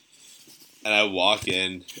And I walk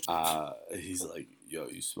in. He's like, "Yo,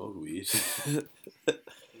 you smoke weed?"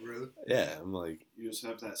 Really? Yeah. I'm like, You just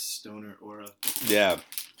have that stoner aura. yeah.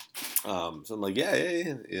 So I'm like,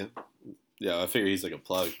 yeah. Yeah, I figure he's like a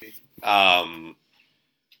plug. Um,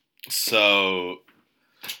 so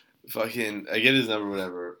fucking, I get his number,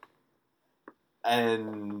 whatever,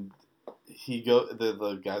 and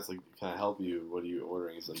the guy's like, "Can I help you? What are you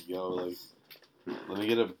ordering?" He's like, "Yo, like, let me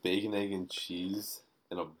get a bacon, egg, and cheese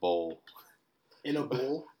in a bowl." In a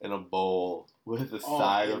bowl? In a bowl with a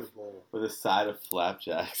side of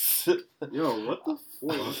flapjacks. Yo, what the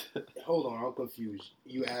fuck? Hold on, I'm confused.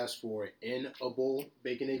 You asked for in a bowl,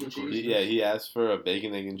 bacon, egg, and cheese? Yeah, he asked for a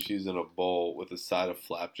bacon, egg, and cheese in a bowl with a side of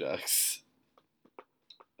flapjacks.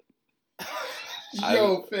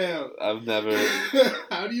 Yo, fam. I've never.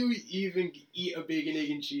 How do you even eat a bacon, egg,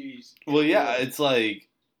 and cheese? Well, yeah, it's like.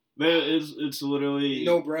 It's literally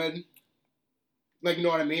no bread. Like, you know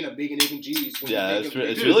what I mean? A bacon, egg, and cheese. Yeah, it's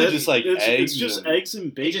really just like eggs. It's just eggs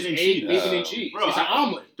and bacon and cheese. Bacon and cheese. Bro, it's an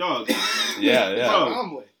omelet. Dog. Yeah. It's an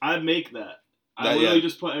omelet. I'd make that. I literally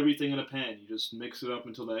just put everything in a pan. You just mix it up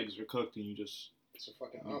until the eggs are cooked, and you just. It's a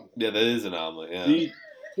fucking omelet. Yeah, that is an omelet. Yeah.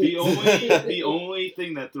 The only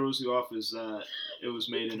thing that throws you off is that it was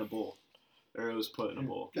made in a bowl, or it was put in a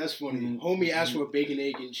bowl. That's funny. Homie asked for a bacon,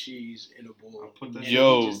 egg, and cheese in a bowl.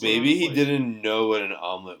 Yo, maybe he didn't know what an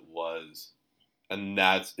omelet was, and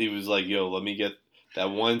he was like, "Yo, let me get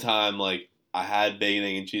that one time. Like, I had bacon,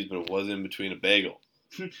 egg, and cheese, but it wasn't in between a bagel."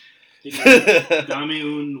 Dame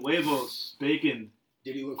un huevos, bacon.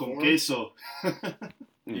 Did he look con foreign? queso?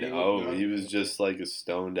 No, he was just like a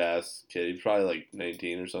stoned ass kid. He's probably like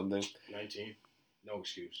 19 or something. 19. No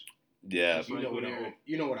excuse. Yeah. You know what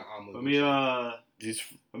an omelet Let me is.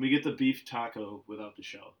 Let me get the beef taco without the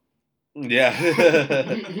shell. Yeah.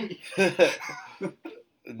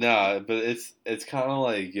 Nah, but it's kind of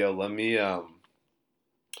like, yo, let me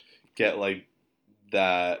get like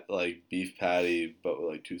that like beef patty, but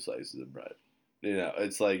with like 2 slices of bread. You know,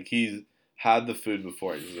 it's like he's had the food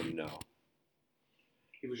before and he doesn't know.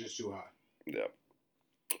 He was just too hot. Yeah.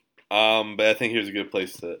 But I think here's a good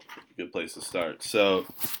place to start. So,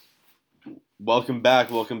 welcome back.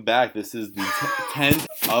 This is the 10th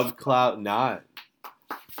of Clout 9.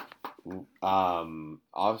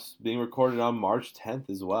 Being recorded on March 10th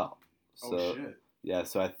as well. So, oh shit. Yeah,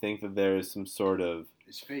 so I think that there is some sort of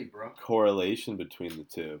it's fate, bro. correlation between the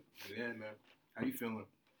two. Yeah, man. How you feeling?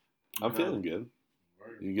 I'm feeling good.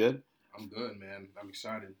 You good? I'm good, man. I'm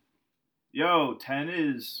excited. Yo, 10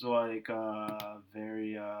 is like a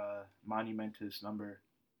very monumentous number.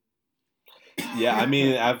 Yeah, I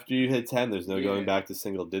mean, after you hit 10, there's no going back to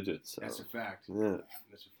single digits. So. That's a fact. Yeah.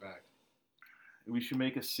 That's a fact. We should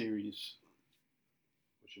make a series.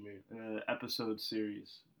 What you mean? Episode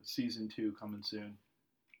series. Season 2 coming soon.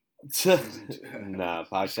 Nah,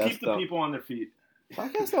 podcasts just keep the people on their feet.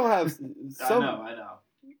 Podcasts don't have some. I know.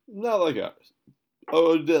 Not like ours.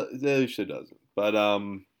 Oh, they should doesn't. But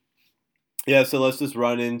yeah. So let's just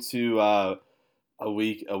run into a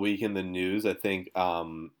week in the news. I think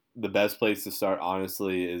the best place to start,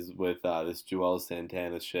 honestly, is with this Joel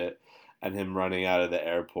Santana shit and him running out of the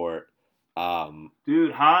airport.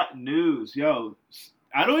 Dude, hot news, yo.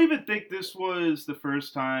 I don't even think this was the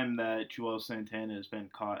first time that Joel Santana has been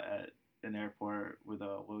caught at an airport with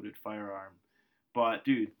a loaded firearm. But,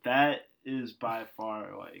 dude, that is by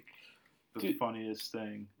far, like, the funniest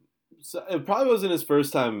thing. So it probably wasn't his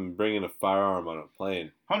first time bringing a firearm on a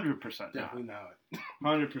plane. 100% Definitely not.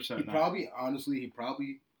 100% He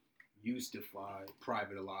probably used to fly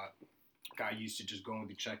private a lot. Got used to just going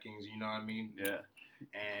to check-ins, you know what I mean? Yeah.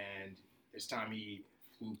 And this time he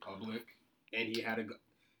flew public, and he had a gun.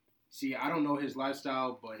 See, I don't know his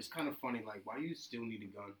lifestyle, but it's kind of funny. Like, why do you still need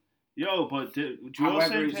a gun? Yo, but Joel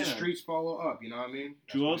However, Santana, the streets follow up, you know what I mean?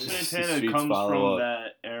 Joel Santana comes from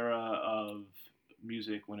that era of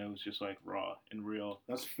music when it was just, like, raw and real.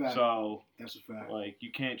 That's a fact. So, that's a fact. Like,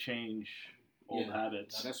 you can't change old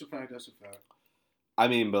habits. No, that's a fact. That's a fact. I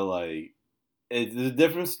mean, but, like, it's the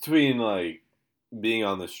difference between, like, being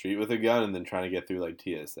on the street with a gun and then trying to get through, like,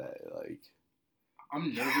 TSA. Like,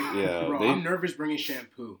 I'm nervous. Yeah, bro, I'm nervous bringing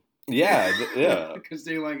shampoo. Yeah, yeah. Because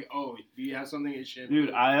they're like, oh, do you have something in shampoo?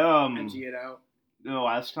 Dude, I empty it out. The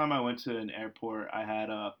last time I went to an airport, I had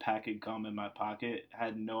a pack of gum in my pocket. I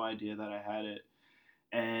had no idea that I had it.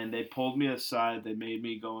 And they pulled me aside. They made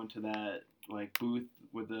me go into that, like, booth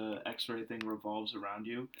where the x-ray thing revolves around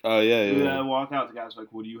you. Oh, yeah. And I walked out, the guy's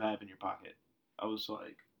like, what do you have in your pocket? I was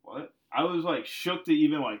like, what? I was, like, shook to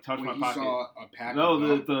even, like, touch my pocket. You saw a pack No,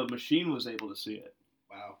 of gum? the machine was able to see it.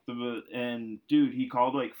 Wow. And dude, he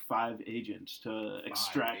called like 5 agents to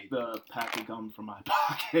extract the pack of gum from my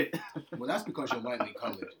pocket. Well, that's because you're lightly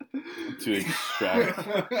colored. To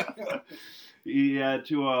extract. He had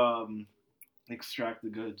to extract the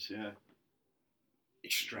goods. Yeah.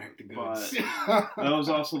 Extract the goods. But that was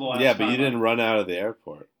also the last. Yeah, but time you didn't run out of the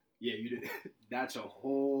airport. Yeah, you did. That's a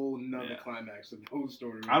whole nother climax of the whole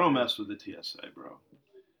story. I don't mess with the TSA, bro.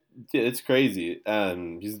 Yeah, it's crazy.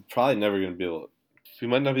 He's probably never gonna be able. He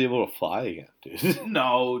might not be able to fly again, dude.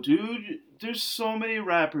 No, dude. There's so many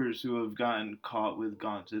rappers who have gotten caught with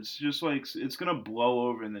guns. It's just like it's gonna blow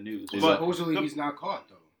over in the news. But supposedly he's not caught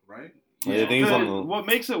though, right? Yeah, I think he's on the... What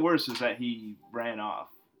makes it worse is that he ran off,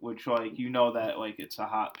 which like that like it's a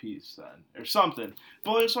hot piece then or something.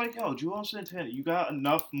 But it's like, yo, Joel Santana, you got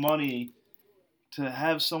enough money to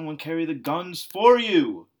have someone carry the guns for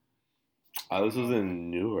you. This was in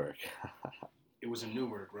Newark. It was in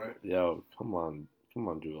Newark, right? Yo, come on,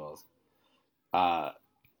 Jules.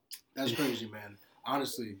 That's crazy, man.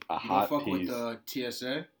 Honestly, you don't fuck with the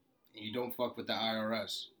TSA, and you don't fuck with the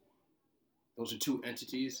IRS. Those are two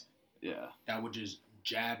entities. Yeah. That would just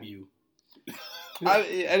jab you.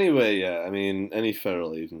 Anyway, yeah. I mean, any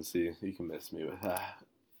federal agency, you can miss me with that,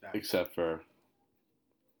 except for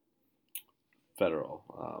federal,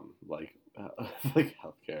 like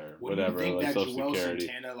healthcare, whatever, do you think like that Social Joel Security.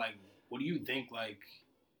 Santana, like, what do you think, like,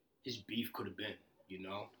 his beef could have been? You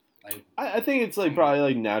know, like, I think it's like probably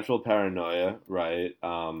like natural paranoia, right?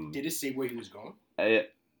 Did it say where he was going? He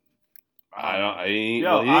didn't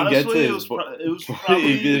honestly, get to it his. was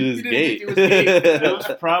probably He did his gate. It was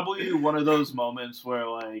probably one of those moments where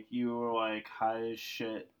like you were like high as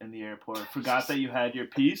shit in the airport, forgot that you had your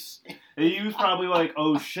piece, and he was probably like,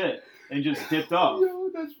 "Oh shit," and just dipped off. Yo,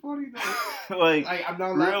 that's funny though. Like I'm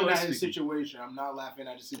not laughing at his situation. I'm not laughing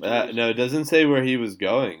at his situation. No, it doesn't say where he was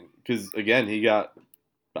going because again, he got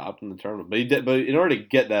stopped in the terminal. But But in order to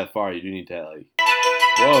get that far, you do need to like,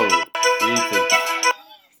 whoa, you need to.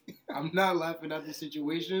 I'm not laughing at the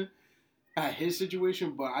situation, at his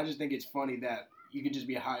situation, but I just think it's funny that you can just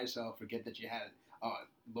be high as hell, forget that you had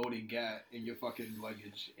loaded gat in your fucking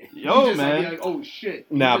luggage. Yo, just, man. like, oh shit.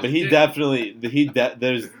 Nah, but he definitely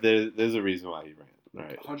there's a reason why he ran.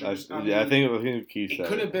 Right. 100%. I think Keith said it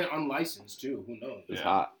could have been unlicensed too. Who knows? It's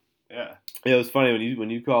hot. Yeah. Yeah, it was funny when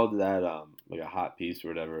you called that like a hot piece or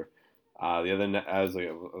whatever. The other night I was like,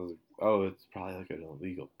 oh, it's probably like an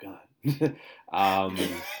illegal gun. Dude. Wow.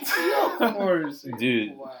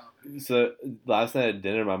 So last night at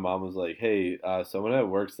dinner, my mom was like, "Hey, someone at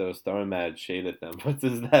work that was throwing mad shade at them. What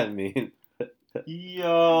does that mean?"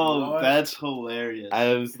 Yo, What? that's hilarious.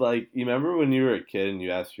 I was like, "You remember when you were a kid and you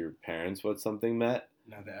asked your parents what something meant?"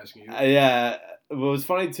 Now they're asking you. Yeah. What was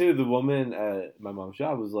funny too, the woman at my mom's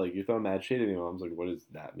job was like, "You're throwing mad shade at me." My mom's like, "What does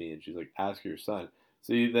that mean?" She's like, "Ask your son."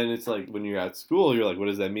 So then it's like when you're at school, you're like, "What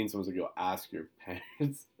does that mean?" Someone's like, "Go ask your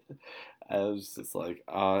parents." I was just like,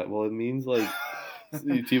 well, it means like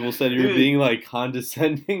people said you were being like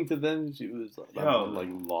condescending to them. She was like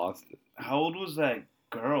lost it. How old was that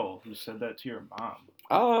girl who said that to your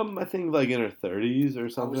mom? I think like in her 30s or I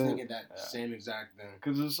something. was thinking that same exact thing.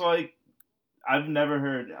 Because it's like I've never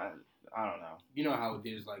heard. I don't know. You know how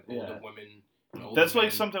there's like older women. And older That's men,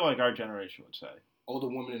 like something like our generation would say. Older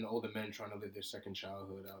women and older men trying to live their second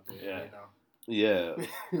childhood out there. Yeah. Yeah.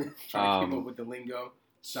 Trying to keep up with the lingo.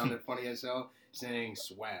 Sounded funny as hell. Saying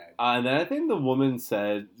swag. And then I think the woman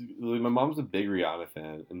said, like, my mom's a big Rihanna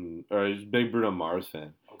fan, or a big Bruno Mars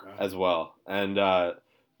fan as well. And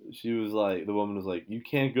she was like, the woman was like, "You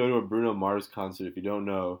can't go to a Bruno Mars concert if you don't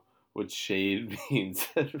know what shade means."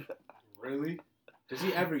 Really? Does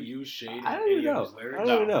he ever use shade in I don't any even know. of his lyrics? I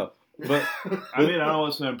don't know. But I mean, I don't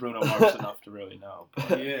listen to Bruno Mars enough to really know.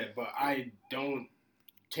 But. Yeah, but I don't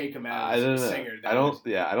take him I as don't a know. singer.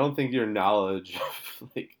 I don't think your knowledge,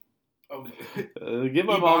 like, give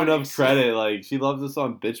my Ebonics. mom enough credit. Like, she loves the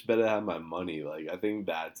song "Bitch Better Have My Money." Like, I think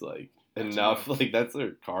that's like enough. Like, that's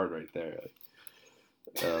her card right there.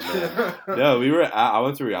 Like, no, I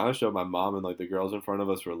went to Rihanna's show. My mom and like the girls in front of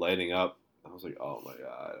us were lighting up. I was like, oh my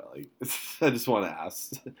god! Like, I just want to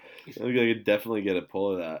ask. I could definitely get a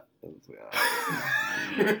pull of that. I was like,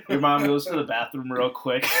 oh. Your mom goes to the bathroom real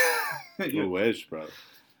quick. You wish, bro.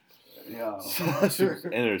 Yeah.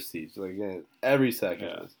 In her seat, like every second.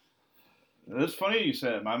 Yeah. It's funny you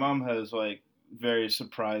said it. My mom has like very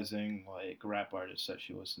surprising like rap artists that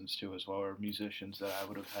she listens to as well, or musicians that I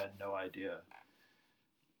would have had no idea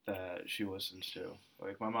that she listens to.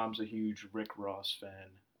 Like my mom's a huge Rick Ross fan.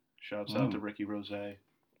 Shouts out to Ricky Rose.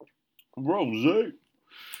 Rose.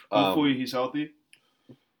 Hopefully he's healthy.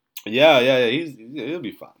 Yeah. He'll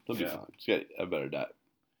be fine. He'll be fine. He's got a better diet.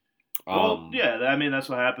 Well, yeah, I mean that's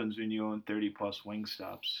what happens when you own 30+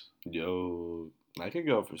 Wingstops. Yo, I could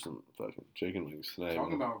go for some fucking chicken wings tonight.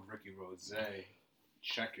 Talking about Ricky Rose,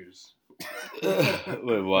 Checkers.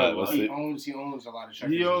 Wait, what? What's He it? owns a lot of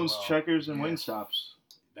Checkers. He owns as well. Checkers and Yeah. Wingstops.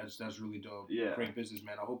 That's really dope. Yeah. Great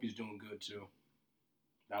businessman. I hope he's doing good too.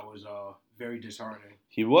 That was very disheartening.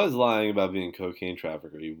 He was lying about being a cocaine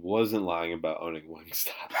trafficker. He wasn't lying about owning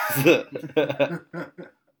Wingstop.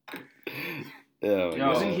 Yeah, Yo.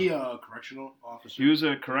 Wasn't he a correctional officer? He was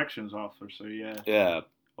a corrections officer, yeah. Yeah,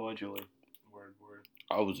 Allegedly. Word.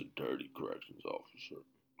 I was a dirty corrections officer.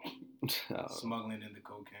 I don't know. Smuggling in the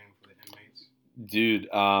cocaine for the inmates. Dude,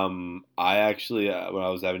 I actually, when I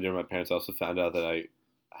was having dinner with my parents, I also found out that I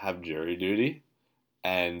have jury duty,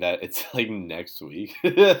 and that it's like next week.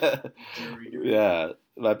 Jury duty. Yeah,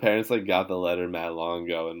 my parents like got the letter mad long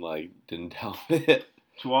ago and like didn't tell me.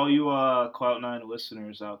 To all you Clout9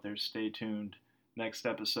 listeners out there, stay tuned. Next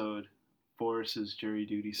episode, Forrest's jury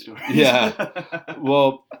duty story. Yeah.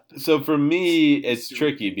 Well, so for me, it's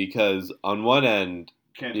tricky because on one end,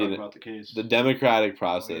 Can't you talk know, about the case. the democratic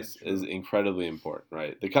process true. is incredibly important,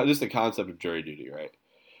 right? Just the concept of jury duty, right?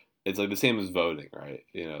 It's like the same as voting, right?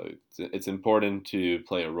 You know, it's important to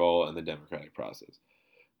play a role in the democratic process.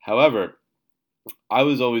 However, I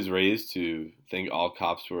was always raised to think all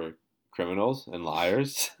cops were criminals and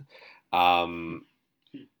liars.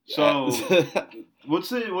 So, what's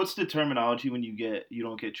the terminology when you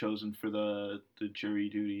don't get chosen for the jury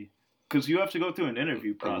duty? Because you have to go through an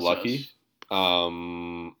interview process. Lucky?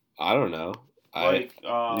 I don't know. Like,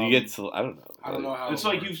 you get to, I don't know. I don't know how It's it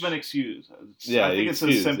like works. you've been excused. Yeah, I think it's as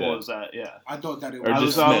excused, simple yeah. as that. Yeah. I thought that it Or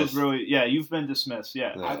was. I was dismissed. really you've been dismissed.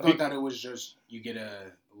 Yeah. Yeah. I thought that it was just you get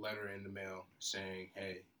a letter in the mail saying,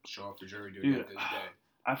 "Hey, show up for jury duty Dude, at this day."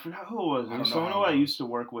 I forgot who it was. I It was don't know someone how who I it used to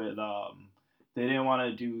work with. They didn't want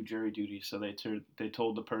to do jury duty, so they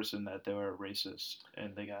told the person that they were a racist,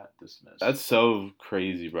 and they got dismissed. That's so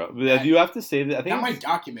crazy, bro. But you have to say that. I think That might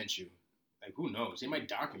document you. Like, who knows? They might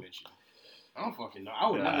document you. I don't fucking know. I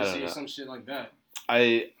would Yeah, I never don't say know. some shit like that.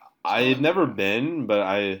 I had never been, but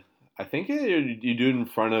I think you do it in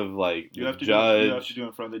front of like you the have to judge, you have to do it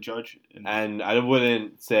in front of the judge. and I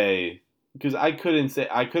wouldn't say because I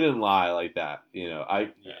couldn't lie like that. You know,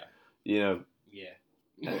 Yeah.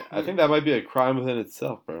 I think that might be a crime within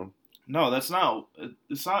itself, bro. No, that's not.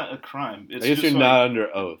 It's not a crime. It's I guess just you're like, not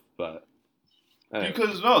under oath, but anyway.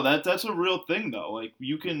 because no, that's a real thing though. Like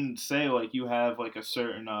you can say like you have like a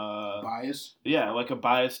certain Bias. yeah, like a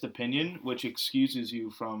biased opinion, which excuses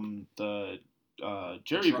you from the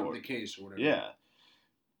jury board. The case or whatever. Yeah.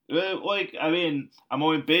 Like, I mean, I'm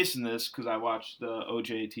only basing this because I watched the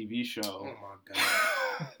OJ TV Oh show. my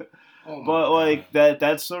god. Oh my But, God. like,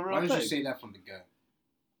 that's a real Why did thing. you say that from the gut?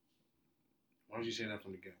 Why did you say that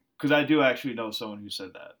from the gut? Because I do actually know someone who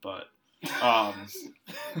said that. But, Oh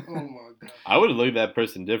my god. I would have looked at that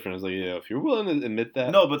person different. I was like, if you're willing to admit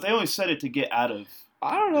that, no, but they only said it to get out of.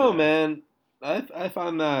 I don't know, Yeah. man. I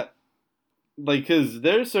find that like because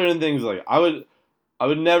there's certain things like I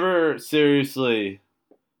would never seriously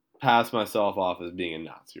pass myself off as being a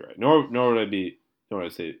Nazi, right? Nor would I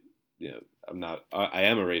say I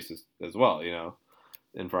am a racist as well, you know,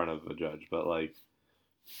 in front of a judge. But like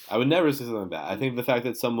I would never say something like that. I think the fact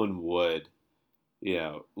that someone would, you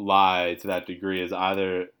know, lie to that degree is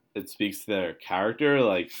either it speaks to their character,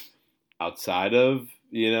 like outside of,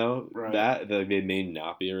 you know, Right. that they may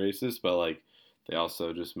not be a racist, but like they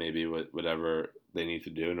also just maybe whatever they need to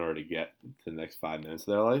do in order to get to the next 5 minutes of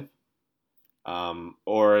their life.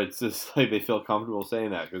 Or it's just like they feel comfortable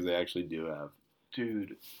saying that because they actually do have.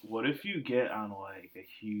 Dude, what if you get on, like, a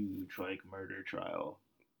huge, like, murder trial?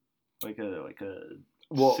 Like a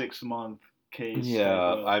Well, 6-month case. Yeah,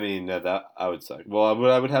 type of- I mean that I would suck. Well, what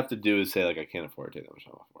I would have to do is say like I can't afford to take that much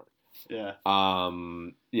time off work. yeah.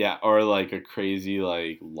 Yeah, or like a crazy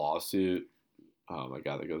like lawsuit. Oh my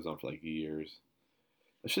god, that goes on for like years.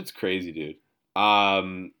 That shit's crazy, dude. I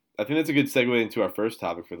think that's a good segue into our first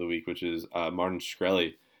topic for the week, which is Martin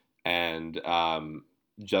Shkreli and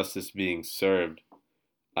justice being served.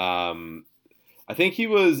 I think he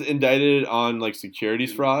was indicted on like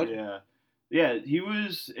securities fraud. Yeah, he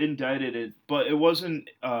was indicted, but it wasn't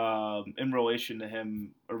in relation to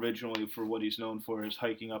him originally for what he's known for is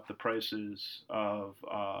hiking up the prices of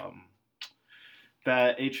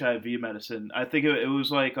that HIV medicine. I think it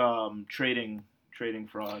was like trading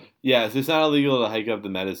fraud. Yeah, so it's not illegal to hike up the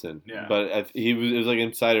medicine. Yeah. But it was like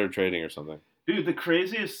insider trading or something. Dude, the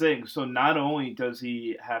craziest thing, so not only does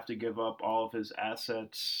he have to give up all of his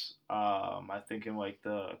assets, I think in like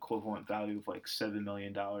the equivalent value of like $7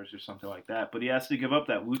 million or something like that, but he has to give up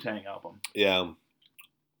that Wu-Tang album. Yeah.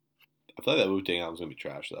 I feel like that Wu-Tang album's gonna be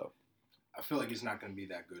trash though. I feel like it's not gonna be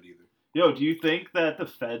that good either. Yo, do you think that the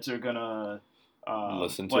feds are gonna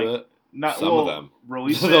Listen to like it. not Some of them.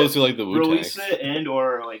 release Those it, who like the Wu-Tang. release it and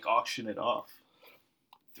or like auction it off?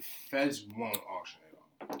 The feds won't auction it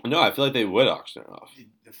off. No, I feel like they would auction it off.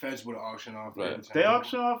 The feds would auction off. Right. Wu-Tang. They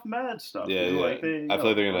auction off mad stuff. Yeah, dude. yeah. Like I feel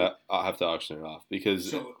like they're gonna have to auction it off because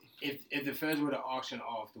So if the feds were to auction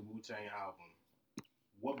off the Wu-Tang album,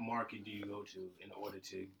 what market do you go to in order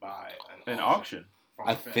to buy an auction? from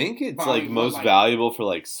I the feds? think it's But like what, most valuable for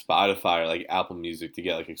like Spotify or like Apple Music to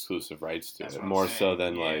get like exclusive rights to That's it, what I'm more saying. so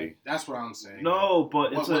than Yeah, like. That's what I'm saying. No,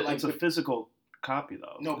 but it's What, like, it's a physical copy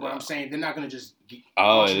though. No, but I'm saying they're not gonna just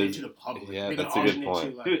Oh, auction it it is- to the public. yeah, They're that's gonna a good auction it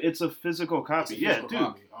point. to, like, Dude, it's a physical copy. it's a Yeah, physical dude.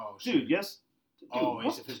 copy. Oh, shit. Dude, yes. Dude, Oh, what?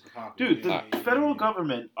 it's a physical copy. Dude, the Yeah, federal yeah.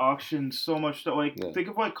 government auctions so much stuff. Like, Yeah. think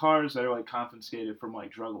of like cars that are like confiscated from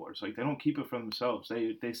like drug lords. Like, they don't keep it for themselves.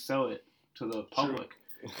 They sell it to the public.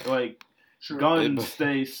 Like Sure. guns,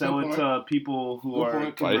 they sell Good it to people who Good are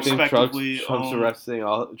point. Why do you think respectively Trump's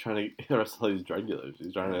owned. trying to arrest all these drug dealers?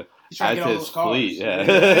 He's trying to. He's trying to add get to all his those cars. fleet,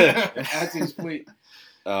 yeah. Add to his fleet.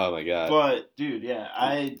 Oh my god. But dude, yeah,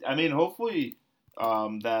 I mean, hopefully,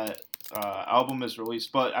 that album is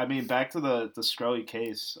released. But I mean, back to the Skrelly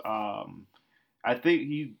case. I think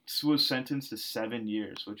he was sentenced to 7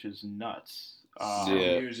 years, which is nuts. Yeah. 7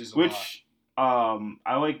 years is a lot. Which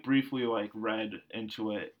I like briefly like read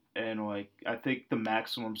into it, and like I think the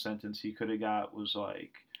maximum sentence he could have got was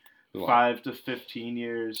like Wow. 5 to 15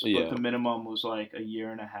 years, Yeah. but the minimum was like a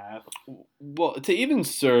year and a half. Well, to even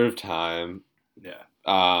serve time, Yeah.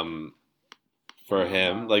 for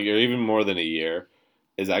him, like or even more than a year,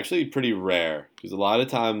 is actually pretty rare. Because a lot of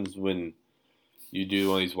times when you do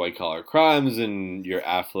one of these white collar crimes and you're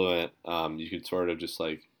affluent, you could sort of just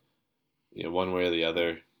like, one way or the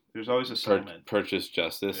other, There's always a settlement. purchase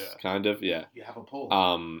justice, Yeah. kind of, yeah. You have a poll.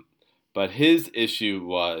 But his issue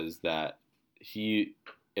was that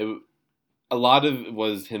a lot of it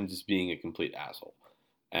was him just being a complete asshole.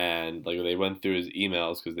 And like they went through his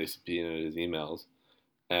emails because they subpoenaed his emails,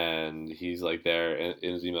 and he's like there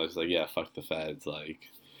in his email. He's like, "Yeah, fuck the feds. Like,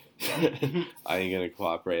 I ain't gonna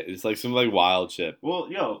cooperate." It's like some like wild shit. Well,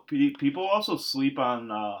 people also sleep on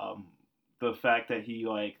the fact that he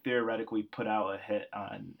like theoretically put out a hit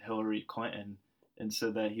on Hillary Clinton and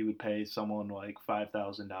said that he would pay someone like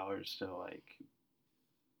 $5,000 to like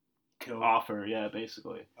Kill offer, yeah,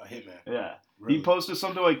 basically, a hitman. yeah. Really? He posted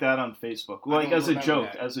something like that on Facebook, I like don't as a remember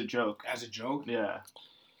joke, that. as a joke, As a joke? yeah. Yeah,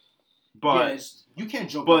 But you can't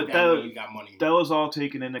joke but like that that- when you got money. that was all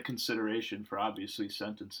taken into consideration for obviously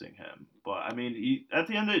sentencing him. But I mean, at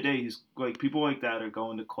the end of the day, he's like people like that are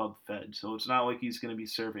going to club fed, so it's not like he's going to be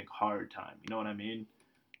serving hard time. You know what I mean?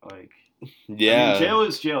 Like, Yeah, I mean, jail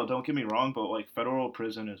is jail. Don't get me wrong, but like federal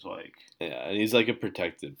prison is like, yeah, and he's like a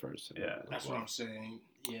protected person. Yeah. That's what I'm saying.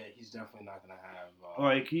 Yeah, he's definitely not gonna have.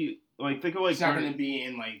 think of like He's not gonna be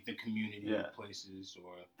in like the community Yeah. places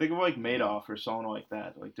or. think of like Madoff or someone like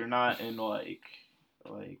that. Like they're not in like. I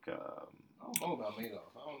don't know about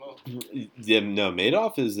Madoff. I don't know. Yeah, no,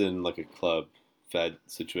 Madoff is in like a club fed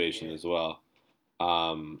situation Yeah. as well.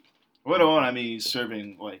 I mean, he's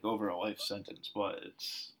serving like over a life sentence, but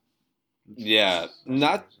it's Yeah, That's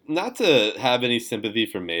not crazy. not to have any sympathy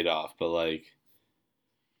for Madoff, but like,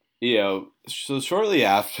 so shortly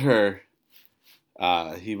after,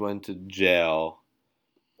 he went to jail.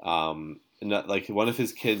 And that, like one of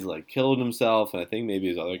his kids like killed himself, and I think maybe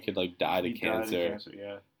his other kid like died of he died cancer.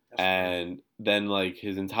 yeah. That's And then like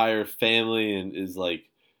his entire family and is like,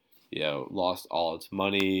 lost all its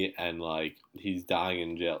money, and like he's dying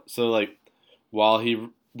in jail. So like, while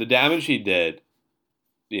the damage he did,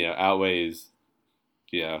 outweighs,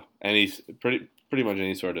 any pretty much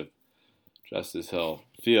any sort of justice he'll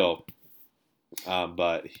feel.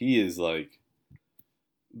 But he is like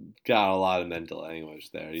got a lot of mental anguish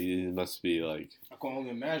there. He must be like, I can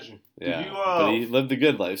only imagine. yeah, you, but he lived a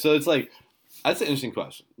good life. So it's like, that's an interesting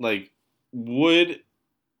question. Like, would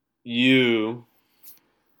you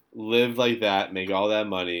live like that, make all that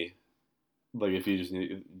money, like if you just need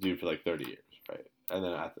to do it for like 30 years, right? And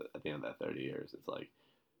then at the end of that 30 years, it's like,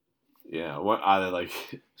 what either like,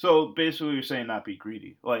 So basically, you're saying not be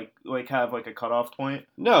greedy, like have like a cutoff point.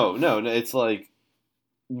 no, it's like,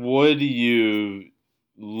 would you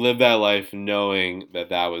live that life knowing that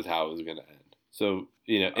was how it was going to end? So,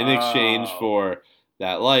 in exchange Oh. for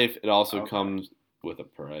that life, it also Okay. comes with a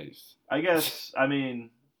price. I guess. I mean,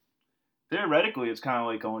 theoretically, it's kind of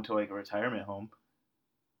like going to like a retirement home.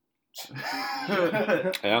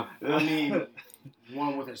 Yeah. I mean,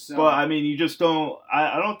 one with herself. But I mean, you just don't.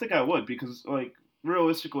 I don't think I would, because like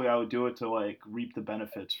realistically, I would do it to like reap the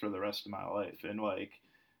benefits for the rest of my life, and like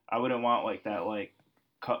I wouldn't want like that like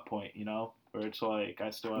cut point, where it's like I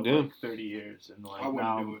still have Yeah. like 30 years, and like I wouldn't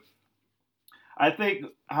now do it. I think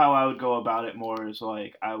how I would go about it more is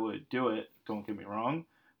like I would do it. Don't get me wrong,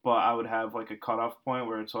 but I would have like a cutoff point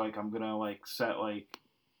where it's like I'm gonna like set like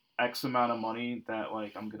X amount of money that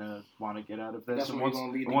like I'm gonna want to get out of this. That's And when you're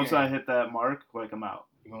gonna lead the once game. I hit that mark, like I'm out.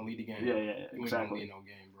 You're gonna lead the game. Yeah, You ain't gonna exactly. lead no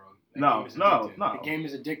game, bro. No, game is no, addicting. no. The game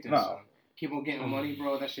is addicting, No. son. Keep on getting money,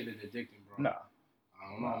 bro. That shit is addicting, bro. No,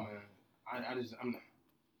 I don't know, man. I'm not.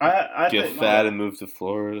 I Get think fat and move to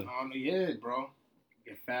Florida. I don't know. Yeah, bro.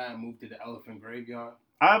 Get fat, move to the elephant graveyard.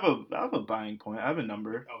 I have a buying point. I have a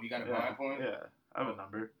number. Oh, you got a buy point? Yeah, I have a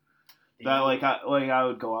number Yeah. that I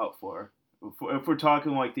would go out for. If we're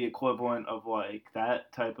talking like the equivalent of like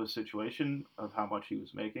that type of situation of how much he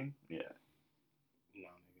was making, yeah, No,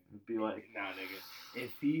 nigga. it'd be like Nah, nigga.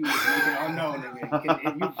 If he was making, oh no, nigga. Because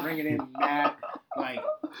if you bring it in mad, like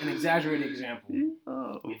an exaggerated example,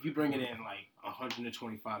 oh, if you bring it in like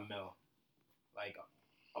 125 mil, like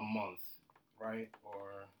a month, right,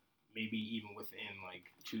 or maybe even within like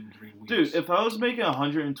 2-3 weeks. dude, if I was making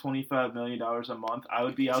 $125 million a month, I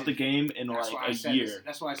would be out the game in That's like why I a said year.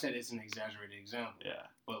 That's why I said it's an exaggerated example. Yeah.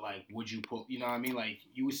 But like, would you pull? You know what I mean? Like,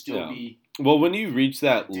 you would still be. Well, when you reach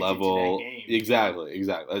that Addicted to level, that game. exactly.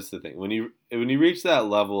 That's the thing. When you reach that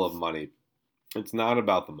level of money, it's not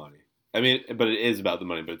about the money. I mean, but it is about the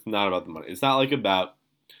money. But it's not about the money. It's not like about,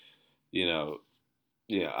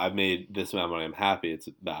 I've made this amount of money. I'm happy. It's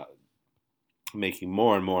about making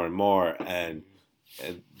more and more and more, and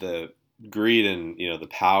the greed and the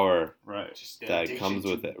power Right. Just the that addiction comes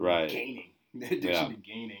with to it, right? Gaining. The addiction to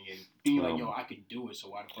gaining and being like, yo, I could do it, so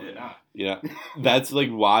why the fuck not? Yeah, that's like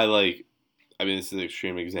why this is an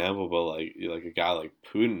extreme example, but like a guy like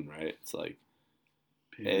Putin, right? It's like,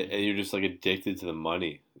 and you're just like addicted to the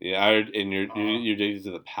money, and you're addicted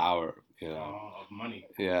to the power, Of money.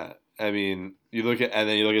 Yeah, I mean, you look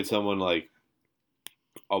at someone like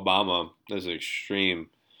Obama. There's an extreme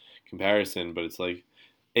comparison, but it's like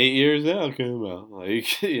 8 years, yeah, okay, well, like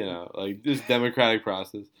like this democratic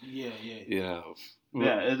process, Yeah.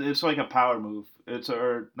 Yeah, it's like a power move.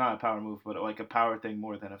 Or not a power move, but like a power thing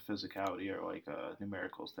more than a physicality or like a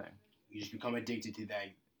numericals thing. You just become addicted to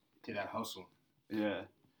that hustle. Yeah.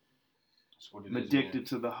 That's what it I'm is, addicted man.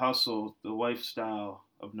 to the hustle, the lifestyle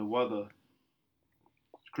of no other.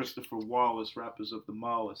 Christopher Wallace, Rappers of the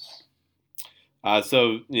Wallace.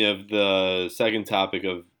 So the second topic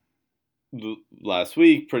of last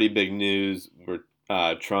week, pretty big news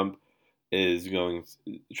where Trump imposed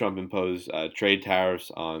trade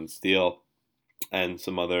tariffs on steel and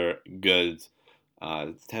some other goods,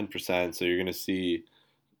 10%. So you're going to see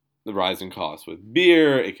the rising costs with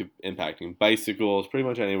beer. It could impacting bicycles. Pretty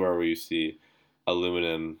much anywhere where you see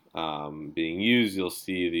aluminum being used, you'll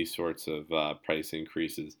see these sorts of price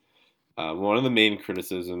increases. One of the main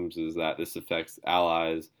criticisms is that this affects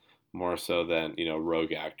allies more so than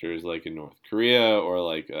rogue actors like in North Korea or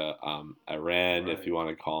like Iran, Right. if you want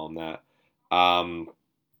to call them that.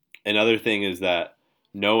 Another thing is that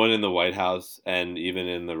no one in the White House and even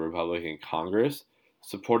in the Republican Congress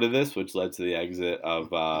supported this, which led to the exit of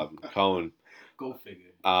Cohen. Go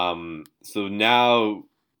figure. So now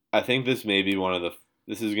I think this may be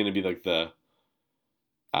this is going to be like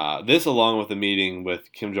this along with the meeting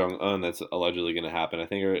with Kim Jong-un that's allegedly going to happen. I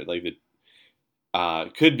think are like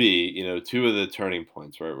could be two of the turning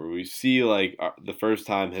points, right, where we see like the first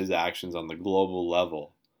time his actions on the global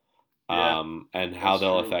level, and how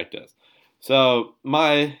they'll affect us. So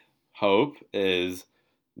my hope is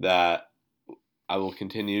that I will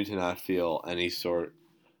continue to not feel any sort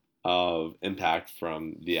of impact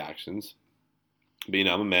from the actions. But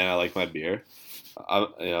I'm a man. I like my beer. I'm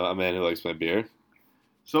a man who likes my beer.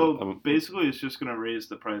 So basically, it's just going to raise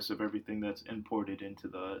the price of everything that's imported into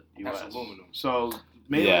the U.S. That's aluminum. So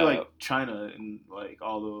mainly like China and like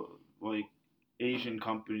all the like Asian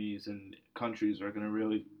companies and countries are going to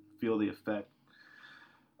really feel the effect.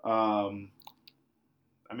 I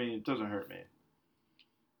mean, it doesn't hurt me.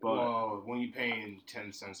 But Well, when you're paying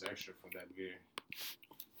 10 cents extra for that beer.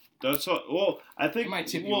 that's what. Well, I think. It might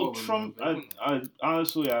tip you well, over, Trump. man, I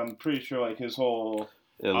honestly, I'm pretty sure like his whole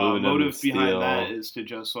Aluminum, motive steel. behind that is to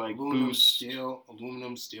just like Aluminum, steel.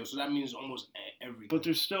 So that means almost everything. But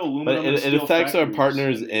there's still aluminum. But and it steel affects our factories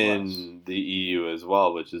partners in the US. in the EU as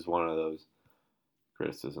well, which is one of those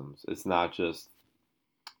criticisms. It's not just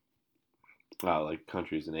like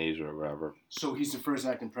countries in Asia or wherever. So he's the first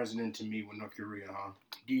acting president to meet with North Korea, huh?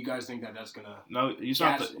 Do you guys think that that's gonna? No, he's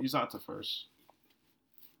not the first.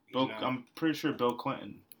 He's not? I'm pretty sure Bill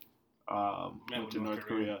Clinton went with to North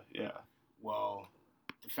Korea. Yeah. Well,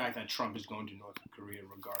 the fact that Trump is going to North Korea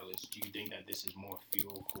regardless, do you think that this is more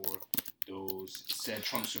fuel for those said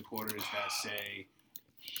Trump supporters that say.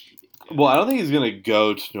 Well, I don't think he's gonna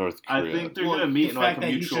go to North I Korea. think they're gonna meet in like a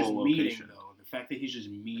mutual location. Meeting, though, the fact that he's just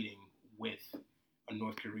meeting with a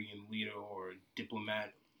North Korean leader or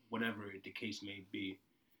diplomat, whatever the case may be,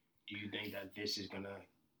 do you think that this is gonna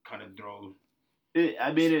kind of throw?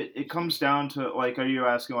 It comes down to like, are you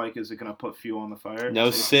asking like, is it gonna put fuel on the fire?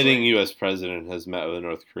 No sitting U.S. president has met with a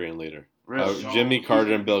North Korean leader. Really? Jimmy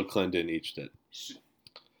Carter and Bill Clinton each did.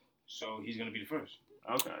 So he's gonna be the first.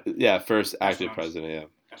 Okay. Yeah, first active president. Yeah.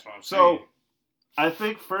 That's what I'm saying. So, I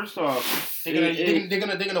think first off, they're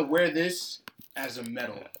gonna wear this as a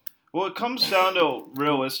medal. Well, it comes down to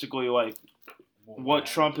realistically like what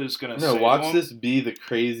Trump is gonna say. No, watch this be the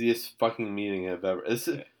craziest fucking meeting I've ever.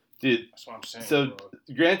 Dude. That's what I'm saying. So, bro.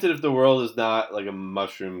 Granted, if the world is not like a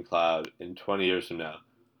mushroom cloud in 20 years from now,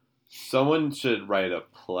 someone should write a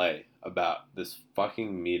play about this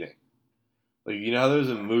fucking meeting. Like, you know how there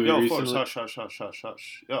was a movie Yo, recently?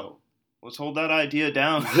 hush. Yo, let's hold that idea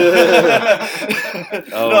down.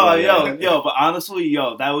 Oh, yo, but honestly,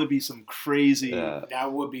 that would be some crazy. Yeah.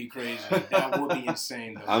 That would be crazy. That would be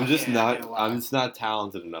insane. Though. I'm just not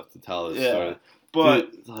talented enough to tell this story.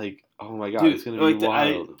 But dude, like, oh my god, it's gonna be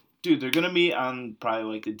wild. Dude, they're gonna meet on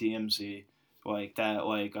probably like the DMZ, like that,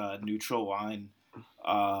 like neutral line.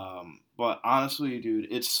 But honestly, dude,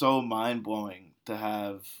 it's so mind blowing to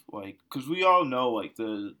have like, because we all know like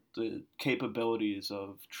the capabilities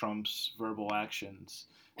of Trump's verbal actions.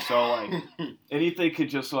 So like anything could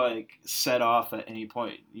just like set off at any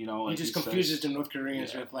point, you know. Like he just confuses the North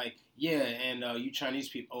Koreans with like, and you Chinese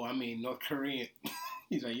people. Oh, I mean North Korean.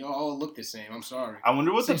 He's like, y'all all look the same. I'm sorry. I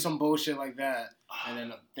wonder what some bullshit like that,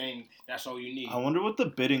 and then that's all you need. I wonder what the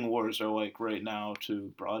bidding wars are like right now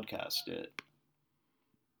to broadcast it.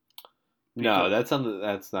 No, that's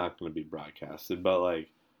not going to be broadcasted. But like,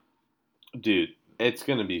 dude, it's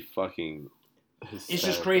going to be fucking hysterical. It's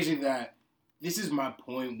just crazy that this is my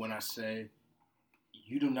point when I say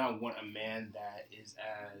you do not want a man that is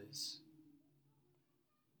as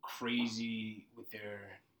crazy with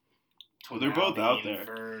their. Well, they're both out there.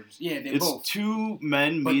 Verbs. Yeah, they're it's both. It's two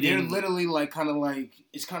men but meeting. They're literally like, kind of like,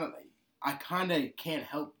 it's kind of like, I kind of can't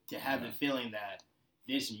help to have the feeling that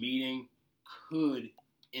this meeting could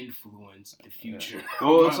influence the future. Yeah.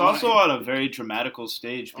 Well, it's also on a very dramatical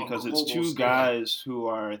stage because it's two guys who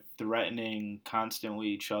are threatening constantly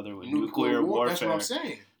each other with nuclear warfare. That's what I'm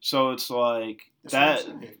saying. So it's like that's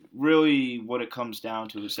really what it comes down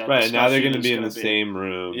to is that right now they're going to be in the same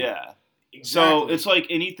room. Yeah. Exactly. So it's like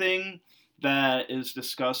anything that is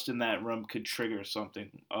discussed in that room could trigger something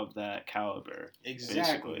of that caliber. Exactly.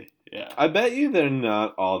 Basically. Yeah. I bet you they're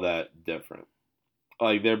not all that different.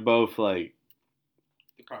 Like they're both like.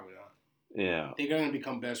 They're probably not. Yeah. They're gonna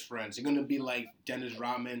become best friends. They're gonna be like Dennis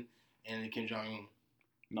Rodman and Kim Jong Un.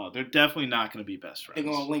 No, they're definitely not gonna be best friends.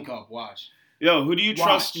 They're gonna link up. Watch. Yo, who do you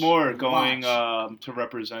trust more going to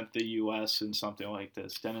represent the U.S. in something like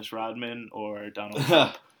this? Dennis Rodman or Donald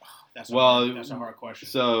Trump? That's a hard question.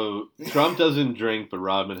 So Trump doesn't drink, but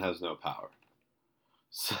Rodman has no power.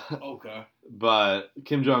 So, okay. But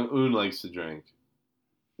Kim Jong Un likes to drink,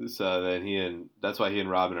 so then that's why he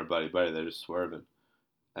and Rodman are buddy. They're just swerving,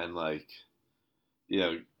 and like,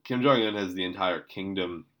 Kim Jong Un has the entire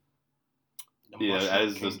kingdom,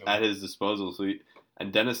 at his disposal. So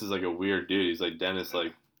and Dennis is like a weird dude. He's like Dennis,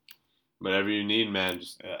 like whatever you need, man.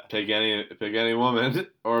 Just pick any woman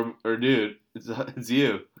or dude. It's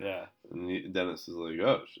you. Yeah. And Dennis is like,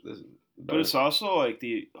 oh, this is better. But it's also like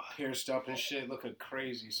the pierced up and shit, looking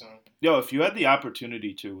crazy, son. Yo, if you had the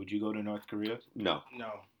opportunity to, would you go to North Korea? No.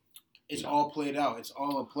 It's all played out. It's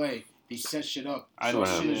all a play. They set shit up. I know.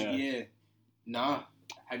 Yeah. Nah.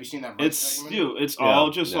 Have you seen that? It's all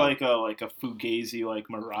just like a fugazi, like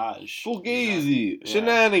mirage. Fugazi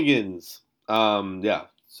shenanigans. Yeah.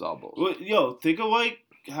 It's all bullshit. Yo, think of like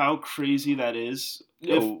how crazy that is.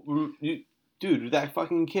 Dude, that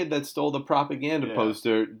fucking kid that stole the propaganda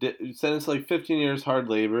poster sentenced like 15 years hard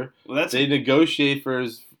labor. Well, they negotiate for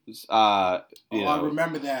his. I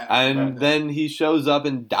remember that. And then he shows up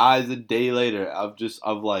and dies a day later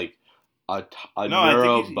of like a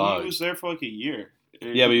neuro I think bug. He was there for like a year.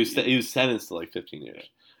 Yeah, but he was sentenced to like 15 years.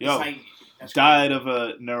 Yo, died of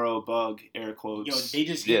a neuro bug. Air quotes. Yo, they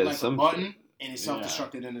just hit a button and it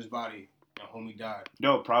self-destructed in his body. Homie died.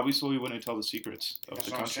 No, probably so he wouldn't tell the secrets of That's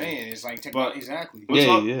the what country. I'm saying. It's like exactly.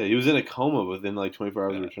 Yeah. He was in a coma within like 24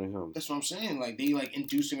 hours of returning home. That's what I'm saying. Like they like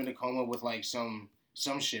induced him in a coma with like some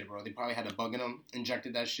shit, bro. They probably had a bug in him,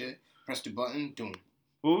 injected that shit, pressed the button, doom.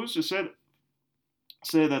 Well, who's just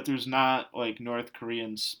say that there's not like North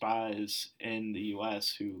Korean spies in the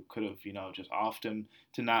U.S. who could have just offed him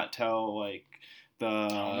to not tell like the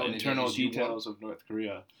nigga, internal is you details of North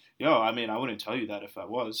Korea. Yo, I mean, I wouldn't tell you that if I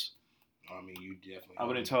was. I mean, you definitely. I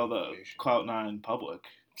wouldn't don't tell know the information. Cloud9 public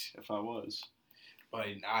if I was. But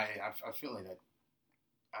I feel like that.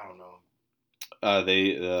 I don't know. They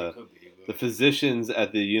It could be. The But physicians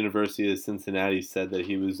at the University of Cincinnati said that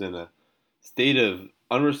he was in a state of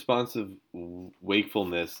unresponsive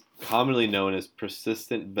wakefulness, commonly known as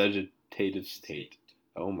persistent vegetative state.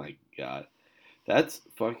 Oh my god, that's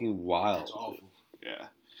fucking wild. that's awful. Yeah.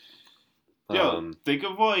 Yo, Um, think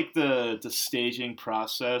of like the staging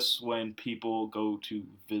process when people go to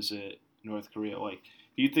visit North Korea. Like,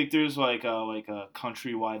 do you think there's like a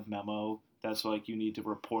countrywide memo that's like you need to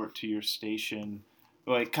report to your station?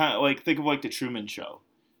 Like kind of like think of like the Truman Show.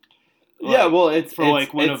 yeah, Like, well, it's for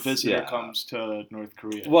like when a it's- visitor yeah. comes to North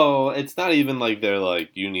Korea. Well, it's not even like they're like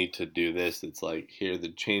you need to do this. It's like here the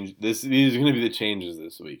change. These are going to be the changes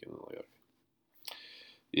this week, and like,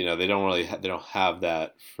 you know, they don't really they don't have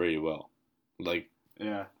that free will. Like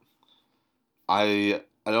Yeah. I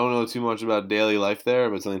don't know too much about daily life there,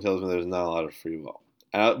 but something tells me there's not a lot of free will.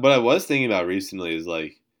 What I was thinking about recently is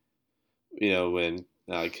like, you know, when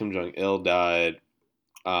Kim Jong Il died,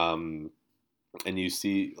 um, and you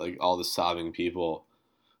see like all the sobbing people,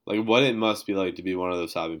 like what it must be like to be one of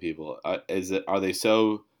those sobbing people. Are they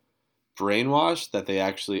so brainwashed that they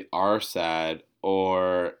actually are sad,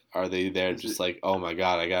 or are they there Is just it- like, oh my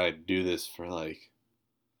god, I gotta do this for like,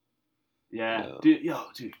 Yeah, Yeah.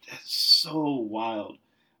 dude, that's so wild.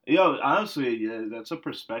 Yo, honestly, yeah, that's a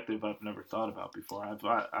perspective I've never thought about before.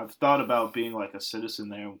 I've thought about being like a citizen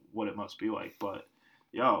there, what it must be like, but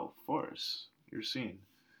yo, Forrest, you're seen.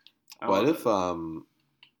 I what love if it.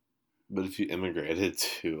 but if you immigrated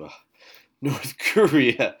to North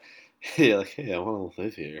Korea, hey, like, hey, I want to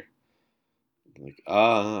live here. Like,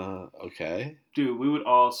 okay. Dude, we would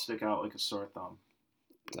all stick out like a sore thumb.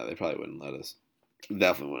 No, they probably wouldn't let us.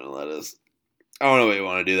 Definitely wouldn't let us. I don't know why you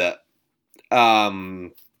want to do that.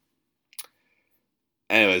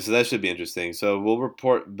 Anyway, so that should be interesting. So we'll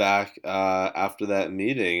report back after that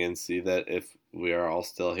meeting and see that if we are all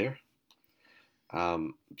still here.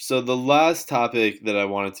 So the last topic that I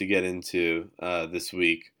wanted to get into this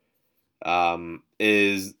week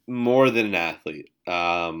is more than an athlete.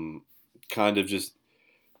 Kind of just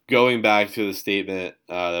going back to the statement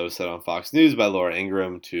that was said on Fox News by Laura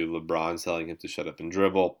Ingraham to LeBron telling him to shut up and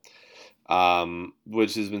dribble,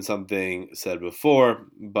 which has been something said before,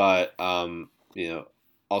 but you know,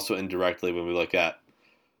 also indirectly when we look at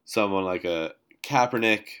someone like a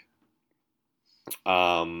Kaepernick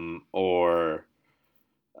or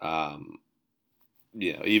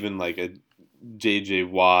you know, even like a J.J.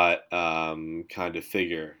 Watt kind of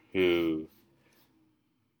figure who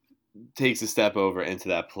takes a step over into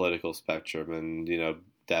that political spectrum, and you know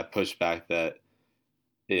that pushback that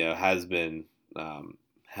you know has been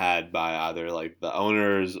had by either like the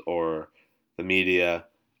owners or the media,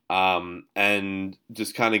 and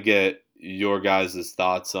just kind of get your guys'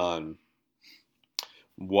 thoughts on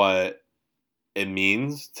what it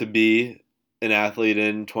means to be an athlete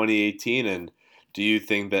in 2018, and do you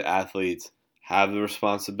think that athletes have the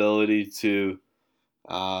responsibility to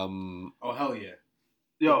Oh hell yeah.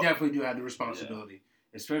 Yo, You definitely do have the responsibility,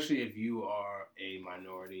 especially if you are a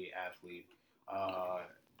minority athlete.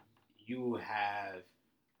 You have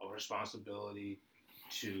a responsibility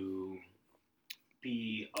to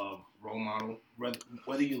be a role model.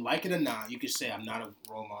 Whether you like it or not, you could say I'm not a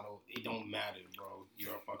role model. It don't matter, bro.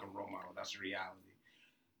 You're a fucking role model. That's the reality.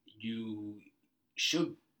 You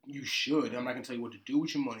should. You should. I'm not gonna tell you what to do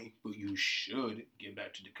with your money, but you should give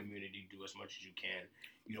back to the community. Do as much as you can.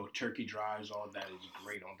 You know, turkey drives, all of that is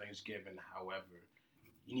great on Thanksgiving. However,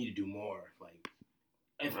 you need to do more. Like,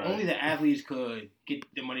 if Right. only the athletes could get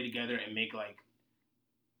their money together and make like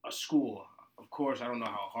a school. Of course, I don't know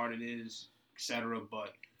how hard it is, etc.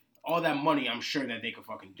 But all that money, I'm sure that they could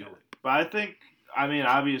fucking do it. but I think, I mean,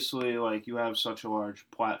 obviously, like you have such a large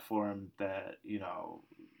platform that you know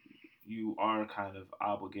you are kind of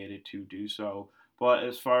obligated to do so. But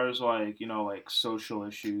as far as like you know like social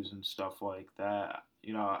issues and stuff like that,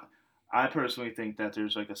 you know, I personally think that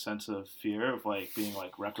there's like a sense of fear of like being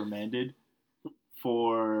like reprimanded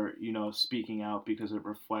for you know speaking out because it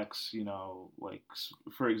reflects you know like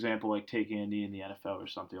for example like taking a knee in the NFL or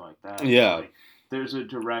something like that. Yeah. Like, there's a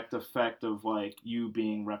direct effect of like you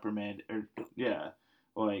being reprimanded or yeah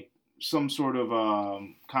like some sort of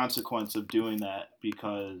consequence of doing that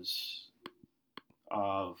because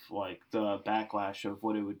of like the backlash of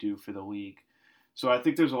what it would do for the league. So I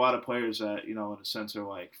think there's a lot of players that you know in a sense are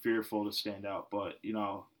like fearful to stand out, but you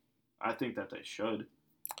know I think that they should.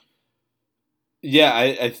 Yeah,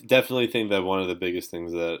 I definitely think that one of the biggest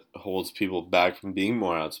things that holds people back from being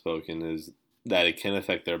more outspoken is that it can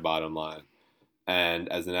affect their bottom line. And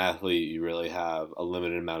as an athlete, you really have a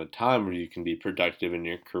limited amount of time where you can be productive in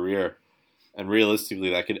your career. And realistically,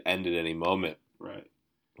 that could end at any moment. Right.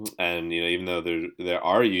 And even though there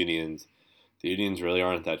are unions, the unions really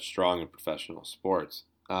aren't that strong in professional sports.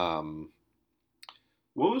 What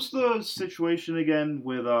was the situation again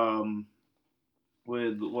with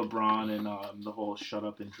LeBron and the whole shut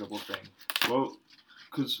up and dribble thing? Well,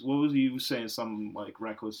 because what was he saying? Some like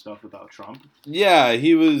reckless stuff about Trump. Yeah,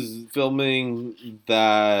 he was filming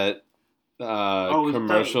that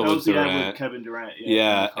commercial that with was the ad with Durant. Kevin Durant.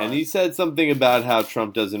 Yeah, and he said something about how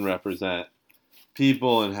Trump doesn't represent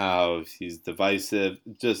people and how he's divisive.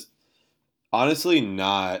 Just honestly,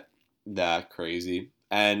 not that crazy.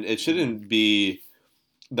 And it shouldn't be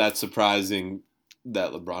that surprising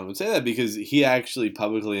that LeBron would say that because he actually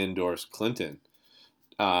publicly endorsed Clinton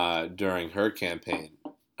during her campaign.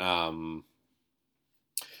 Um,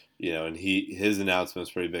 and his announcement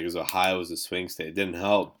was pretty big because Ohio was a swing state. It didn't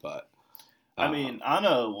help, but I mean, on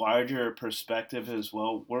a larger perspective as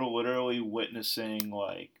well, we're literally witnessing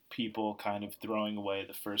like people kind of throwing away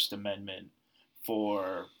the First Amendment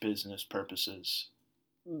for business purposes.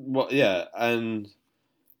 well, yeah, and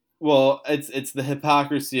well, it's the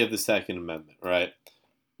hypocrisy of the Second Amendment, right?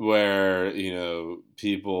 Where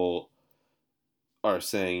people are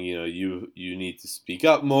saying you need to speak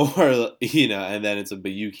up more, and then it's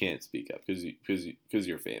but you can't speak up because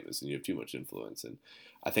you're famous and you have too much influence. And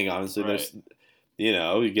I think honestly, Right. there's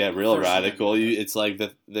you get real First radical. Amendment. It's like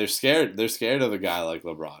they're scared. They're scared of a guy like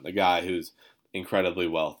LeBron, a guy who's incredibly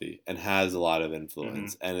wealthy and has a lot of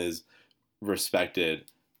influence and is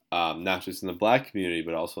respected, not just in the black community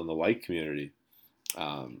but also in the white community.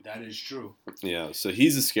 That is true. So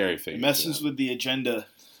he's a scary figure. It messes with the agenda.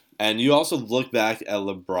 And you also look back at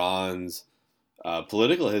LeBron's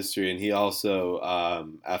political history, and he also,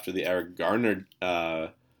 after the Eric Garner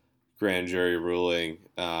grand jury ruling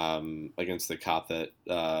against the cop that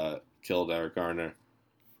killed Eric Garner,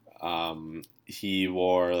 he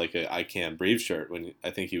wore like a "I Can't Breathe" shirt when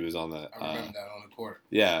I think he was on the. I remember that on the court.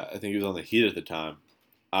 Yeah, I think he was on the Heat at the time.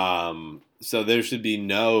 So there should be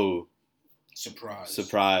no surprise, to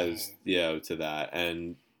that,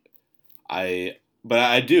 and But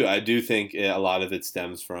I do think a lot of it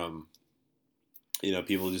stems from,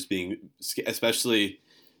 people just being, especially,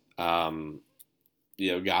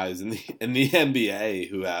 guys in the NBA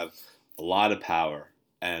who have a lot of power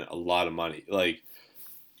and a lot of money. Like,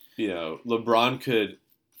 LeBron could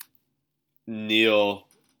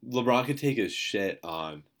take his shit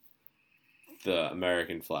on the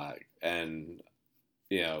American flag, and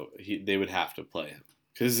they would have to play him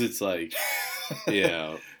because it's like,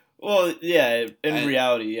 Well, yeah, in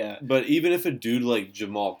reality, yeah. But even if a dude like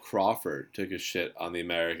Jamal Crawford took a shit on the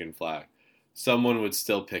American flag, someone would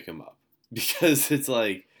still pick him up because it's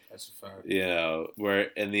like, that's a fact. Where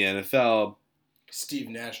in the NFL, Steve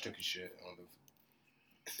Nash took a shit on the.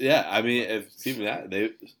 Yeah, I mean, if Steve Nash,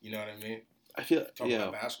 you know what I mean? I feel talking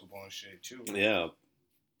about basketball and shit too. Yeah.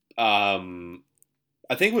 I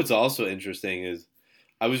think what's also interesting is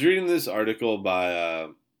I was reading this article by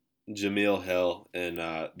Jameel Hill in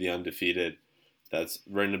The Undefeated that's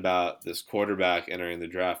written about this quarterback entering the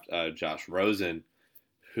draft, Josh Rosen,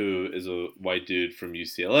 who is a white dude from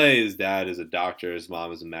UCLA. His dad is a doctor. His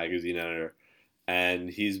mom is a magazine editor. And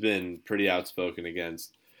he's been pretty outspoken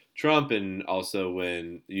against Trump. And also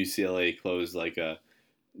when UCLA closed like a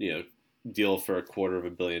deal for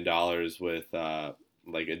 $250 million with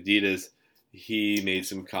like Adidas, he made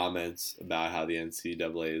some comments about how the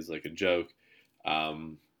NCAA is like a joke.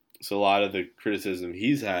 So a lot of the criticism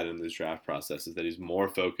he's had in this draft process is that he's more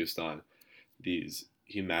focused on these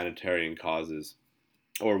humanitarian causes,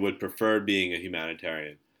 or would prefer being a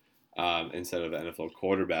humanitarian instead of an NFL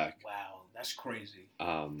quarterback. Wow, that's crazy.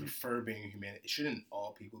 Prefer being a humanitarian. Shouldn't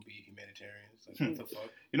all people be humanitarians? Like, what the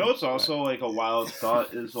fuck? You know what's also like a wild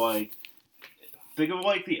thought is like, think of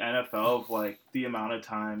like the NFL of like the amount of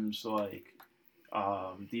times like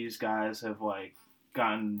these guys have like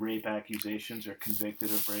gotten rape accusations or convicted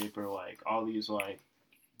of rape or like all these like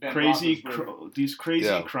crazy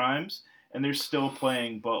crimes, and they're still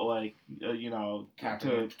playing. But like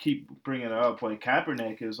to keep bringing it up, like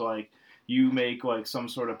Kaepernick is like, you make like some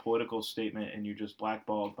sort of political statement and you're just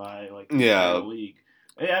blackballed by like the league.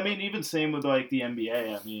 I mean, even same with like the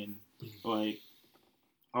NBA. I mean, like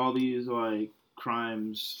all these like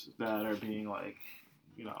crimes that are being like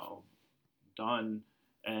done,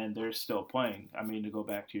 and they're still playing. I mean, to go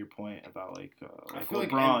back to your point about like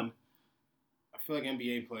LeBron. I feel like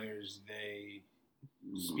NBA players, they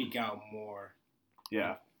speak out more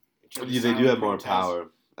Yeah. They do have more power,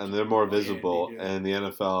 and they're more Oh, yeah, visible. they do. And the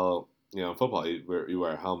NFL, in football, you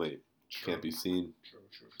wear a helmet, True. can't be seen. True.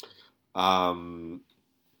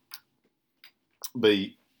 But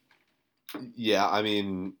yeah, I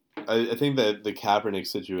mean, I think that the Kaepernick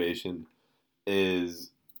situation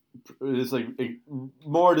is like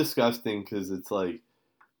more disgusting because it's like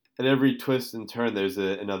at every twist and turn, there's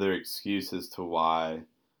another excuse as to why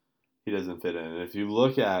he doesn't fit in. And if you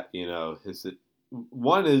look at, his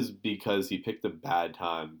one is because he picked a bad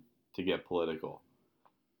time to get political,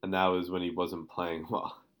 and that was when he wasn't playing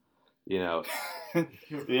well. Yeah.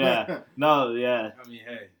 No. Yeah. I mean,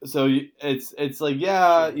 hey. So it's like,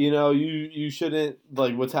 yeah, you shouldn't,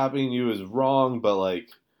 like, what's happening to you is wrong, but like,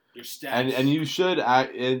 Your stats. and you should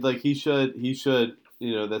act, and like he should,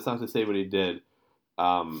 that's not to say what he did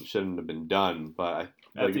shouldn't have been done, but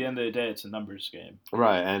At the end of the day, it's a numbers game.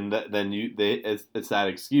 right, and then it's that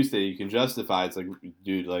excuse that you can justify. It's like,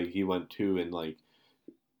 dude, like he went 2 and like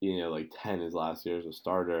 10 his last year as a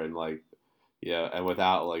starter, and like, yeah, and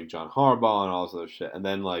without like John Harbaugh and all this other shit, and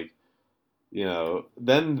then like,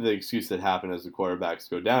 then the excuse that happened as the quarterbacks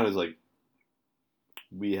go down is like,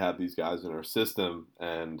 we have these guys in our system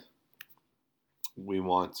and we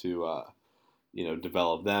want to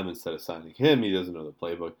develop them instead of signing him. He doesn't know the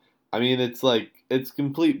playbook. I mean, it's like, it's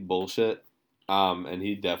complete bullshit. And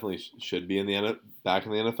he definitely should be back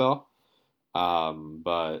in the NFL.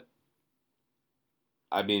 But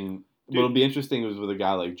I mean, what'll be interesting is with a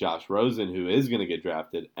guy like Josh Rosen, who is going to get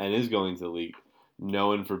drafted and is going to the league,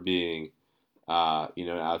 known for being, an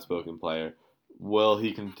outspoken player. Will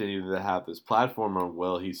he continue to have this platform, or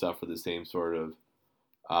will he suffer the same sort of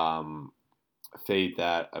fate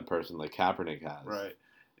that a person like Kaepernick has? Right.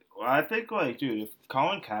 Well, I think, like, dude, if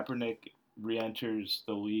Colin Kaepernick re-enters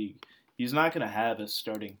the league, he's not going to have a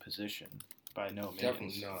starting position by no means.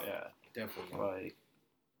 Definitely not. Yeah. Definitely not. Like,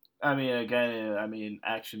 I mean, again,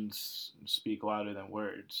 actions speak louder than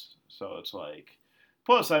words. So it's like,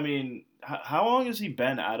 plus, I mean, how long has he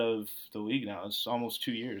been out of the league now? It's almost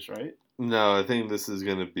 2 years, right? No, I think this is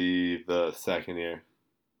going to be the second year.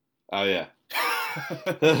 Oh, yeah.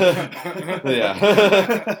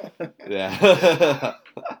 Yeah. Yeah.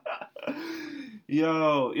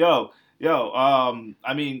 Yo.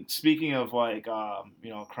 I mean, speaking of like,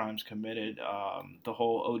 crimes committed, the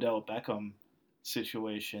whole Odell Beckham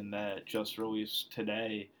situation that just released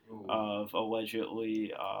today of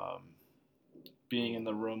allegedly being in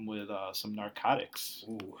the room with some narcotics.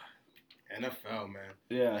 Ooh, NFL, man.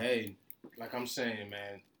 Yeah. Hey, like I'm saying,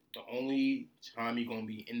 man, the only time you're going to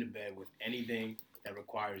be in the bed with anything that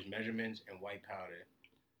requires measurements and white powder.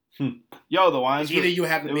 Yo, the lines either you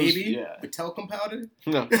have the baby yeah. with talcum powder,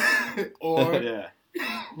 No. or yeah.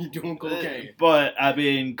 you're doing cocaine. But I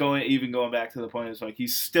mean, going back to the point, it's like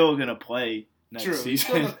he's still gonna play next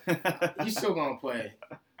season. He's still gonna play.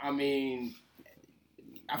 I mean,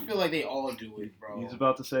 I feel like they all do it, bro. He's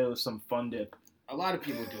about to say it was some fun dip. A lot of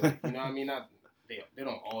people do it. You know what I mean? They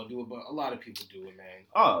don't all do it, but a lot of people do it, man.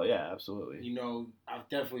 Oh yeah, absolutely. I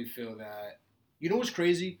definitely feel that. You know what's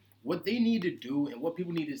crazy? What they need to do and what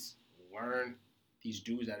people need to learn, these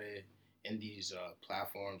dudes that are in these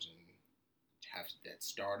platforms and have that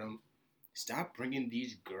stardom, stop bringing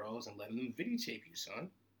these girls and letting them videotape you,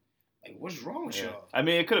 son. Like, what's wrong with y'all? I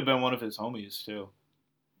mean, it could have been one of his homies too.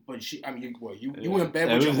 But you in bed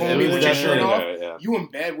with your homie with your shirt off? Yeah. You in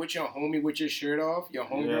bed with your homie with your shirt off? Your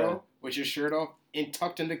homegirl with your shirt off and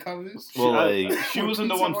tucked in the covers? Well, she wasn't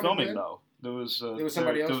the one filming though. There was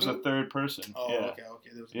somebody else. There was a third person. Oh, yeah. okay.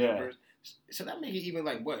 There was a third person. So that make it even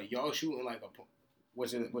like what? Y'all shooting like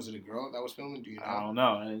was it a girl that was filming? Do you know? I don't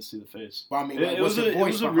know. I didn't see the face. But I mean, it was a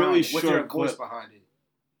really short was there a clip voice behind it?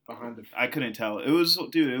 Behind the. I couldn't tell. It was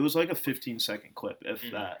like a 15-second clip, if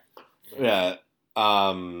that. Yeah.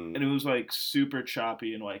 And it was like super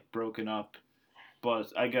choppy and like broken up.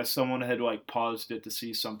 But I guess someone had like paused it to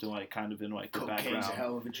see something like kind of in like the Cocaine's background. a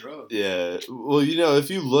hell of a drug. Yeah. Well,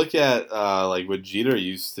 if you look at like what Jeter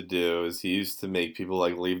used to do, is he used to make people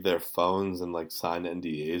like leave their phones and like sign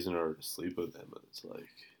NDAs in order to sleep with them. And it's like,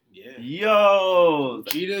 yeah. Yo,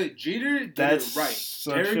 Jeter did that's it right.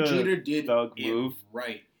 Such Derek a Jeter did thug it move.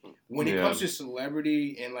 right. When it comes to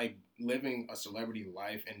celebrity and like living a celebrity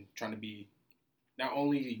life and trying to be. Not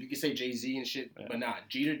only you can say Jay-Z and shit, but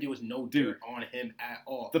Jeter, there was no dirt on him at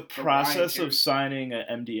all. The process of signing an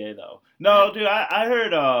MDA, though. No, dude, I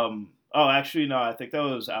heard. Actually, no, I think that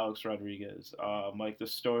was Alex Rodriguez. Like the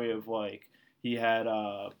story of like he had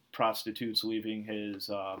prostitutes leaving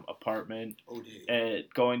his apartment and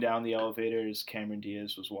going down the elevators. Cameron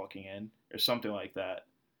Diaz was walking in, or something like that.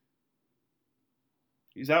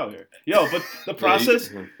 He's out here. Yo, but the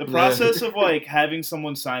process of like having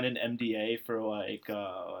someone sign an MDA for like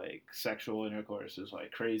sexual intercourse is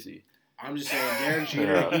like crazy. I'm just saying, Derek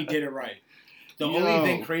Jeter, he did it right. The only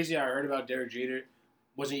thing crazy I heard about Derek Jeter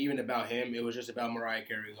wasn't even about him. It was just about Mariah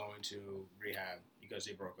Carey going to rehab because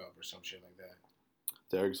they broke up or some shit like that.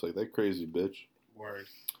 Derek's like, that crazy bitch. Word.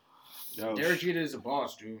 Yo, Derek Jeter is a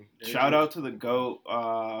boss, dude. Shout out to the GOAT.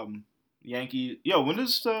 Yankee. Yo, when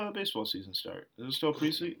does baseball season start? Is it still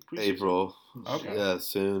preseason? April. Okay. Yeah,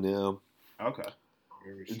 soon, yeah. Okay.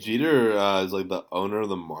 Jeter is like the owner of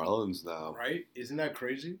the Marlins now. Right? Isn't that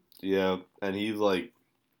crazy? Yeah, and he's like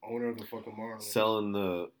Owner of the fucking Marlins. selling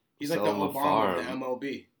the He's like the selling Obama farm. of the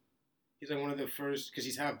MLB. He's like one of the first, because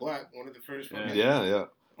he's half black, one of the first. Yeah.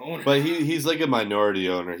 Owners. But he's like a minority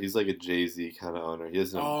owner. He's like a Jay-Z kind of owner. He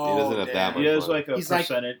doesn't have that much He has money. like a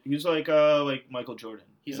percentage. He's like Michael Jordan.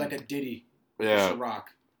 He's like a Diddy. Yeah. Ciroc.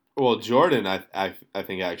 Well, Jordan, I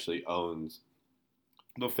think actually owns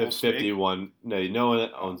The full 51. No one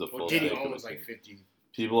owns a full. Well, Diddy stake. owns like 50.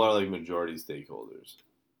 People are like majority stakeholders,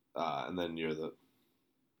 and then you're the.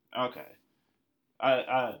 Okay.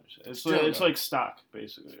 I it's like stock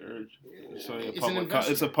basically, or it's like a public.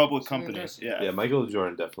 It's a public company. Yeah. Yeah, Michael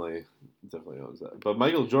Jordan definitely owns that. But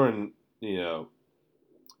Michael Jordan,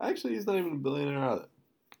 actually he's not even a billionaire either.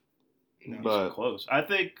 No, but He's close. I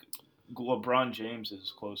think LeBron James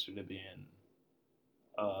is closer to being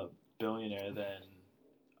a billionaire than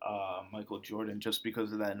Michael Jordan, just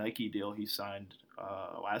because of that Nike deal he signed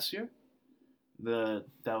last year. That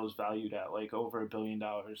was valued at like over $1 billion.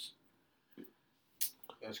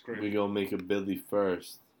 That's crazy. we gonna make a Billy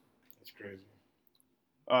first. That's crazy.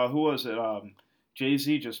 Who was it?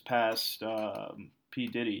 Jay-Z just passed P.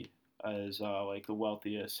 Diddy as like the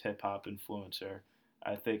wealthiest hip hop influencer.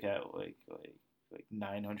 I think at like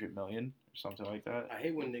 900 million or something like that. I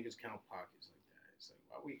hate when niggas count pockets like that. It's like,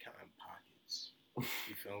 why are we counting pockets?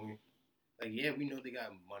 You feel me? Like, yeah, we know they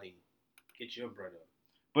got money. Get your bread up.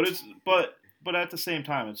 But at the same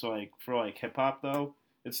time, it's like for like hip hop though,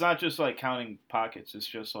 it's not just like counting pockets. It's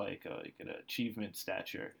just like an achievement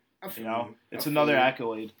stature. It's another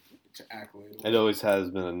accolade. It's an accolade. It always has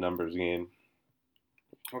been a numbers game.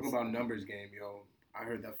 Talking about numbers game, yo. I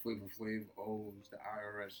heard that Flavor Flav owes the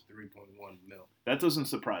IRS 3.1 mil. That doesn't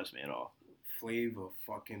surprise me at all. Flavor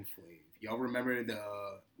fucking Flav. Y'all remember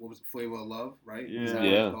what was it, Flavor of Love, right? Yeah. Is that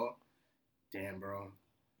what it's called? Damn, bro.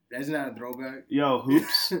 Isn't that a throwback? Yo,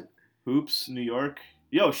 Hoops, New York.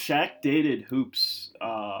 Yo, Shaq dated Hoops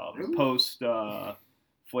Really? post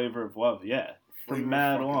Flavor of Love. Yeah, for Flavor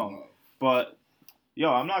mad fucking long. Love. But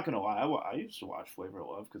yo, I'm not gonna lie. I used to watch Flavor of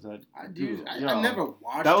Love because I never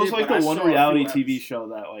watched it. That was like but the I one saw a few reality TV episodes. show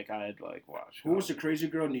that like I had like watched. Who was the crazy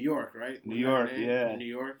girl? New York, right? New York, yeah. New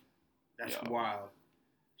York. That's Yeah. wild.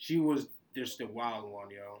 She was just the wild one,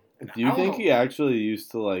 yo. And Do you I don't think know- he actually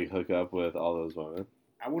used to like hook up with all those women?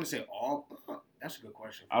 I wouldn't say all. That's a good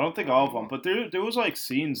question. I don't think all of them, but there was like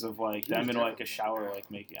scenes of like He was them in like a definitely- shower like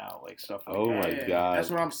making out like stuff like Oh that. my God. That's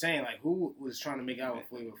what I'm saying. Like, who was trying to make out with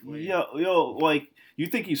Flavor Flav? Yo, like you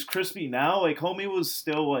think he's crispy now? Like homie was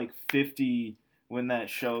still like 50 when that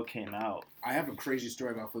show came out. I have a crazy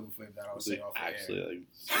story about Flavor Flav that I'll say off the Actually,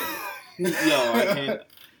 air. Yo, I can't.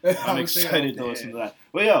 I'm I'll say excited off to the listen air. to that.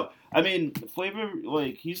 But yo, I mean, Flavor,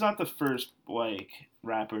 like, he's not the first, like,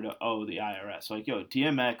 rapper to owe the IRS. Like, yo,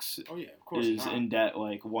 DMX Oh yeah, of course is not. in debt,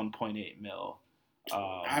 like, 1.8 mil.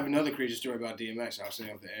 I have another crazy story about DMX. I'll say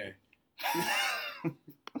off the air.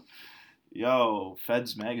 Yo,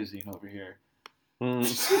 Feds Magazine over here.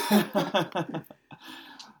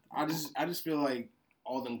 I just feel like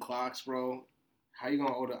all them clocks, bro. How you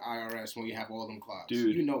gonna owe the IRS when you have all them clocks?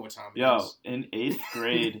 Dude. You know what time it Yo, is. in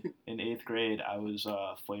 8th grade, I was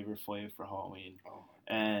Flavor Flav for Halloween. Oh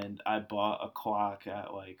my And I bought a clock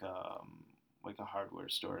at, like a hardware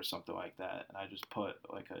store or something like that. And I just put,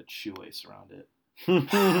 like, a shoelace around it.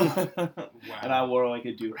 Wow. And I wore like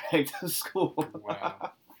a do-rag to school.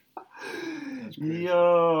 Wow. That's crazy.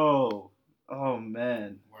 Yo. Oh,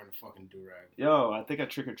 man. Wearing a fucking do-rag. Yo, I think I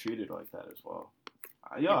trick-or-treated like that as well.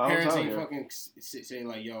 Yo, Your I was parents out ain't here. fucking say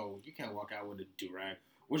like, yo, you can't walk out with a do-rag.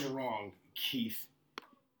 What's wrong, Keith?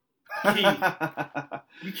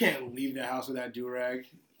 You can't leave the house with that do-rag.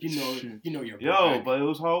 You know you're Yo, black. but it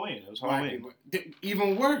was Halloween. It was Black Halloween. people-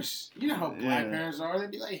 even worse. You know how black Yeah. parents are.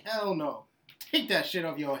 They'd be like, hell no. Take that shit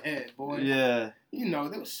off your head, boy. Yeah, You know,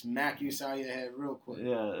 they'll smack you inside your head real quick.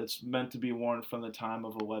 yeah. It's meant to be worn from the time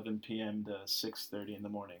of 11 p.m. to 6:30 in the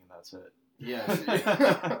morning. And that's it. Yes.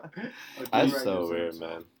 That's so weird,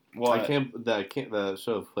 man. Well, I can't. The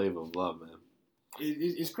show Flavor of Love, man.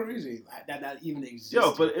 It's crazy that even exists.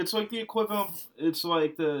 Yo, but it's like the equivalent. It's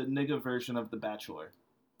like the nigga version of The Bachelor.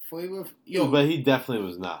 Flavor, but he definitely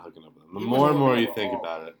was not hooking up with them. The He more wasn't and more hooking you up think with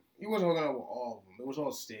all. about it, he wasn't hooking up with all of them. It was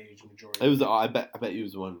all staged majority. it was. I bet he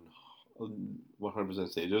was 100%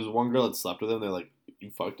 stage. There was one girl that slept with him. They're like,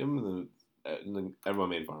 "You fucked him," and then everyone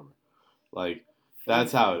made fun of her. Like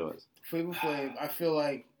that's how it was. Flavor Flav, I feel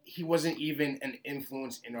like he wasn't even an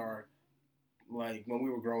influence in our, like, when we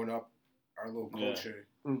were growing up, our little culture.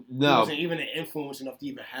 He No, wasn't even an influence enough to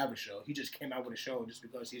even have a show. He just came out with a show just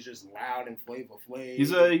because he's just loud and Flavor Flav.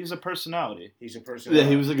 He's a personality. He's a person. yeah,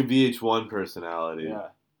 he was like a VH1 personality. Yeah.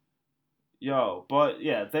 Yo, but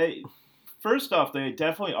yeah, they first off they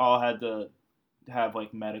definitely all had to have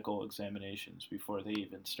like medical examinations before they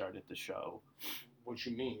even started the show What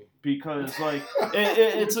you mean? because like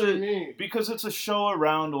it's What you a mean? because it's a show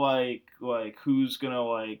around like who's gonna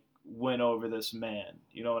like win over this man.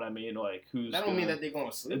 You know what I mean? Like who's That don't mean that they're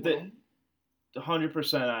gonna sleep They- with him.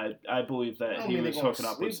 100%. I believe I that don't he mean was they're gonna hooking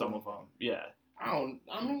up with sleep some with of them. Yeah.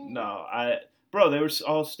 I mean, No, bro, they were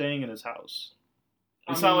all staying in his house.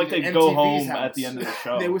 I It's mean, not like they MTV's go home house. at the end of the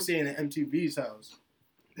show. They were staying at MTV's house.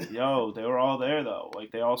 Yo, they were all there though.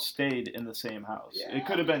 Like they all stayed in the same house. Yeah. It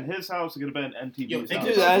could have been his house. It could have been MTV's Yo, house. think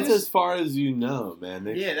Dude, about that's this. as far as you know, man.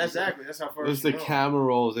 Yeah, that's exactly. That's how far. There's you the know. camera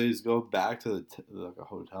rolls. They just go back to like a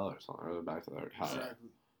hotel or something, or back to their house. Exactly.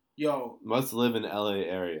 Yo, Must live in LA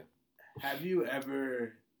area. have you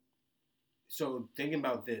ever? So thinking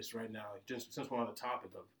about this right now, just since we're on the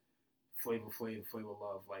topic of Flavor Flav, Flavor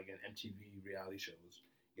Love, like in MTV reality shows,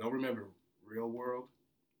 y'all remember Real World?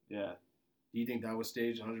 Yeah. Do you think that was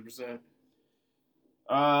staged 100%?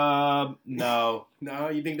 No. No,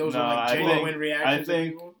 you think those No, are like I genuine think- reactions? I of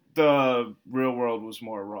think- people? The real world was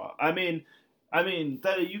more raw. I mean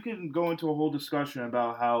that you can go into a whole discussion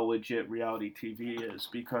about how legit reality TV is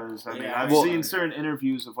because I mean Yeah, I've well- seen certain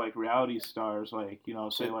interviews of like reality stars like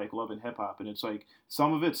say like Love and Hip Hop and it's like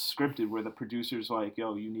some of it's scripted where the producer's like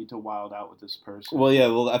yo you need to wild out with this person. Well, yeah.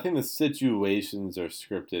 Well, I think the situations are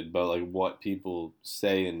scripted, but like what people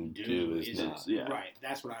say and do is not. Yeah. Right,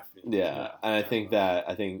 that's what I feel. Yeah, and I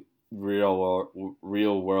think Real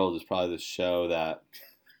World is probably the show that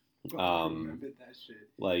I remember that shit.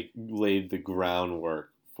 like laid the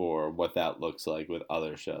groundwork for what that looks like with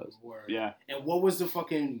other shows. Word. Yeah. And what was the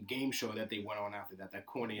fucking game show that they went on after that? That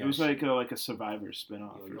corny. It was ass like a Survivor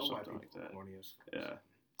spinoff Yo, or you know why something like people that. corny as fuck.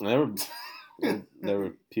 Yeah. There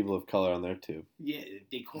were people of color on there too. Yeah,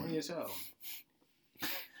 they corny as hell.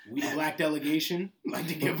 We the black delegation like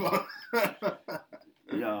to give up.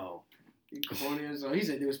 Yo. Corny as hell. He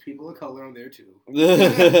said there was people of color on there too.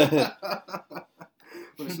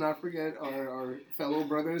 Let's not forget our fellow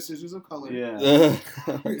brothers and sisters of color. Yeah.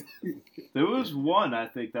 There was one I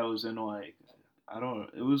think that was in like I don't know.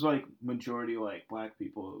 It was like majority like black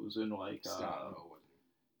people. It was in like Stop. No.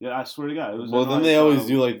 yeah. I swear to God. It was. Well, in, then like, they always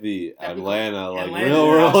do like the Atlanta, Atlanta, like Atlanta, Real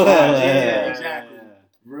World. yeah, Yeah, exactly.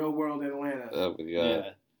 Real World Atlanta. Oh my Yeah.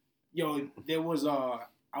 god. Yo, there was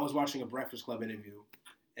I was watching a Breakfast Club interview,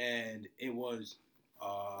 and it was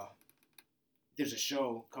there's a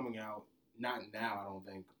show coming out, not now I don't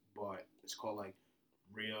think, but it's called like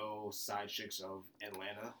Real Side Chicks of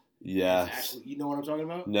Atlanta. It's Yes. actually, you know what I'm talking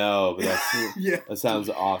about? No, but that's Yeah. that sounds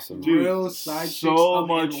awesome. Dude, Real Side Chicks so of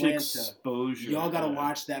much Atlanta. exposure. Y'all gotta man.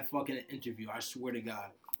 watch that fucking interview. I swear to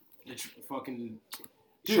God, it's fucking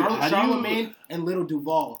Dude, how do you- Charlamagne and Little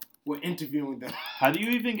Duval were interviewing them. How do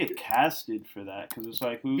you even get casted for that? Because it's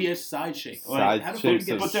like who? Be a side chick. Like, Side how the fuck chicks you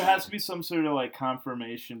get of- But there has to be some sort of like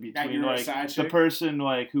confirmation that between you're a like side the chick. person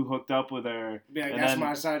like who hooked up with her Be like, and that's then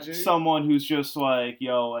my side chick. someone who's just like,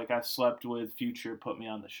 yo, like I slept with Future, put me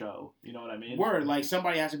on the show. You know what I mean? Word, like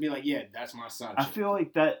somebody has to be like, yeah, that's my side I chick. feel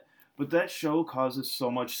like that, but that show causes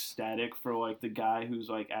so much static for like the guy who's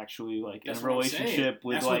like actually like That's in a what I'm saying. relationship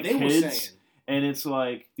with That's like what they were kids, saying. and it's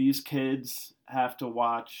like these kids have to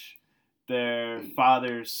watch their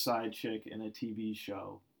father's side chick in a TV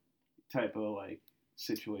show type of like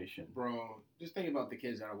situation. Bro, just think about the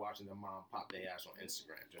kids that are watching their mom pop their ass on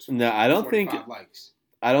Instagram. Just No, I don't think 45 likes.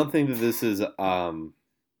 I don't think that this is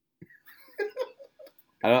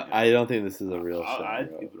I don't think this is a real show. I'd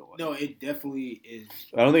bro. give it a watch. No, it definitely is.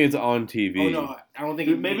 I don't think it's on TV. Oh no, I don't think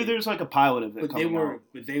Dude, it maybe made it. there's like a pilot of it But they coming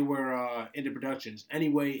were, out. into productions.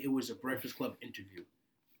 Anyway, it was a Breakfast Club interview.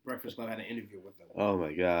 Breakfast Club had an interview with them. Oh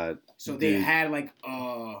my god. So they Dude. had like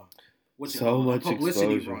what's it So called? much A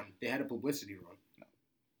publicity exposure. run. They had a publicity run.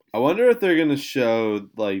 I wonder if they're gonna show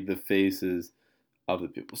like the faces of the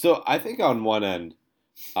people. So I think on one end,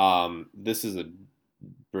 this is a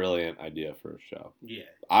brilliant idea for a show. Yeah.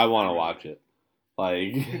 I want to watch it.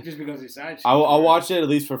 Like, Just because it's side chick. I'll watch it at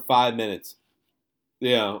least for 5 minutes.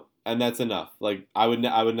 You know, and that's enough. Like, I would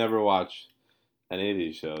never watch any of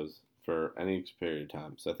these shows for any period of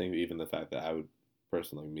time. So I think even the fact that I would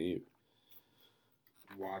personally mute.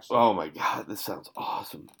 Watch. Oh my god, this sounds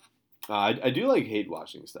awesome. I do like hate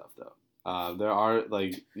watching stuff though. There are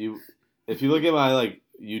like if you look at my like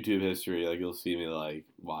YouTube history, like you'll see me like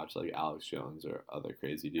watch like Alex Jones or other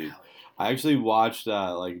crazy dudes. I actually watched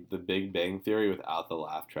like The Big Bang Theory without the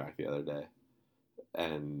laugh track the other day,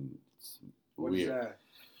 and it's What weird. is that?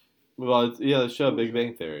 Well, it's, yeah, the show Who is Big that?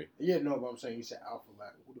 Bang Theory. Yeah, no, but I'm saying you said Alpha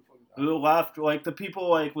Lab. Who the fuck is The laugh, like the people,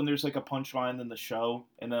 like when there's like a punchline in the show,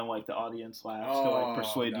 and then like the audience laughs to like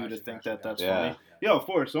persuade you to think that that's gotcha. funny. Yeah, of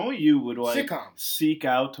course. Only you would like Sitcoms. seek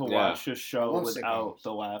out to Yeah. watch a show love without sitcoms.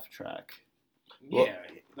 the laugh track. Well, Yeah,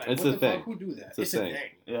 like, it's what a the thing. Fuck? Who do that? It's a It's a thing. thing.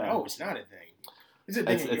 Yeah. No, it's not a thing. It's a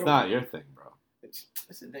thing. It's not your thing, bro. It's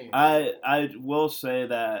a thing. I will say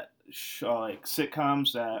that like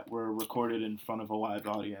sitcoms that were recorded in front of a live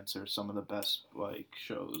audience are some of the best like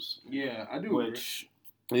shows. Yeah, I do. Which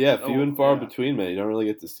Yeah, few and far yeah. between, man. You don't really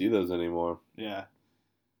get to see those anymore. yeah,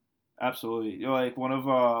 absolutely. You know, like one of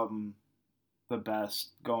the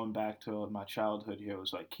best going back to my childhood here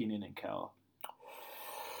was like Keenan and Kel.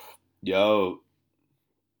 Yo,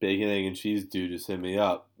 bacon, egg, and cheese dude just hit me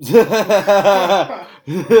up. Bacon,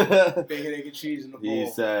 egg, and cheese in the bowl. He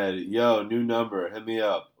said, yo, new number, hit me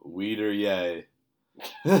up. Weed or yay.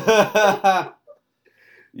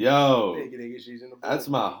 Yo, Bacon, egg, and cheese in the bowl. that's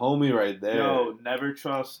my homie right there. Yo, never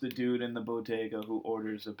trust the dude in the bodega who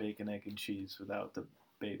orders a bacon, egg, and cheese without the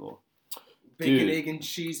bagel Bacon, Dude. egg, and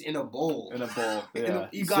cheese in a bowl. in a bowl. In Yeah.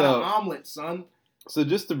 you got So- an omelet, son. So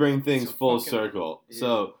just to bring things So full fucking- circle, yeah.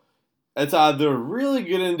 so it's either a really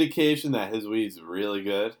good indication that his weed's really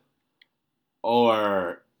good,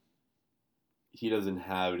 or he doesn't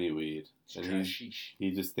have any weed, It's and trash sheesh.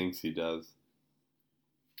 he just thinks he does.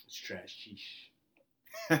 It's trash sheesh.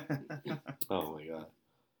 Oh my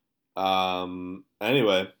god.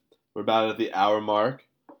 Anyway, we're about at the hour mark.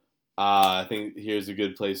 I think here's a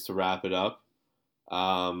good place to wrap it up.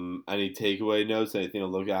 Any takeaway notes? Anything to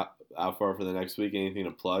look out for the next week? Anything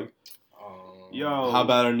to plug? Yo. How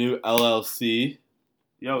about our new LLC?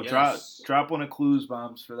 Yo, Yes. drop one of Clues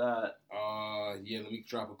bombs for that. Yeah, let me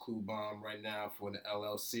drop a clue bomb right now for the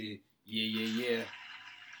LLC. Yeah.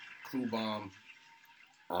 Clue bomb.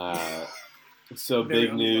 So Very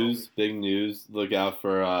big news. Look out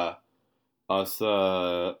for us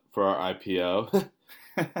for our IPO.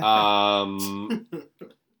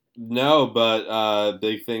 No, but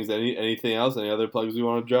big things. Anything else? Any other plugs we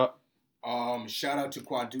want to drop? Shout out to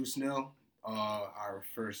Quadusnil, our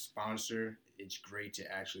first sponsor. It's great to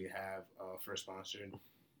actually have a first sponsor.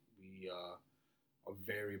 We are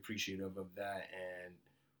very appreciative of that. And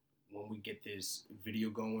when we get this video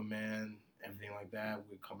going, man, everything like that,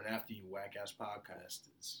 we're coming after you, whack ass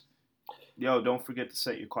podcasters. Yo, don't forget to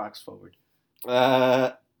set your clocks forward.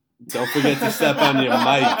 Don't forget to step on your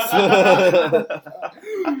mics.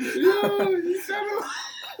 Yo, you said it.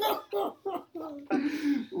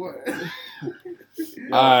 What?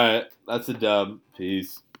 All right, that's a dub.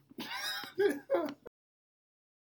 Peace.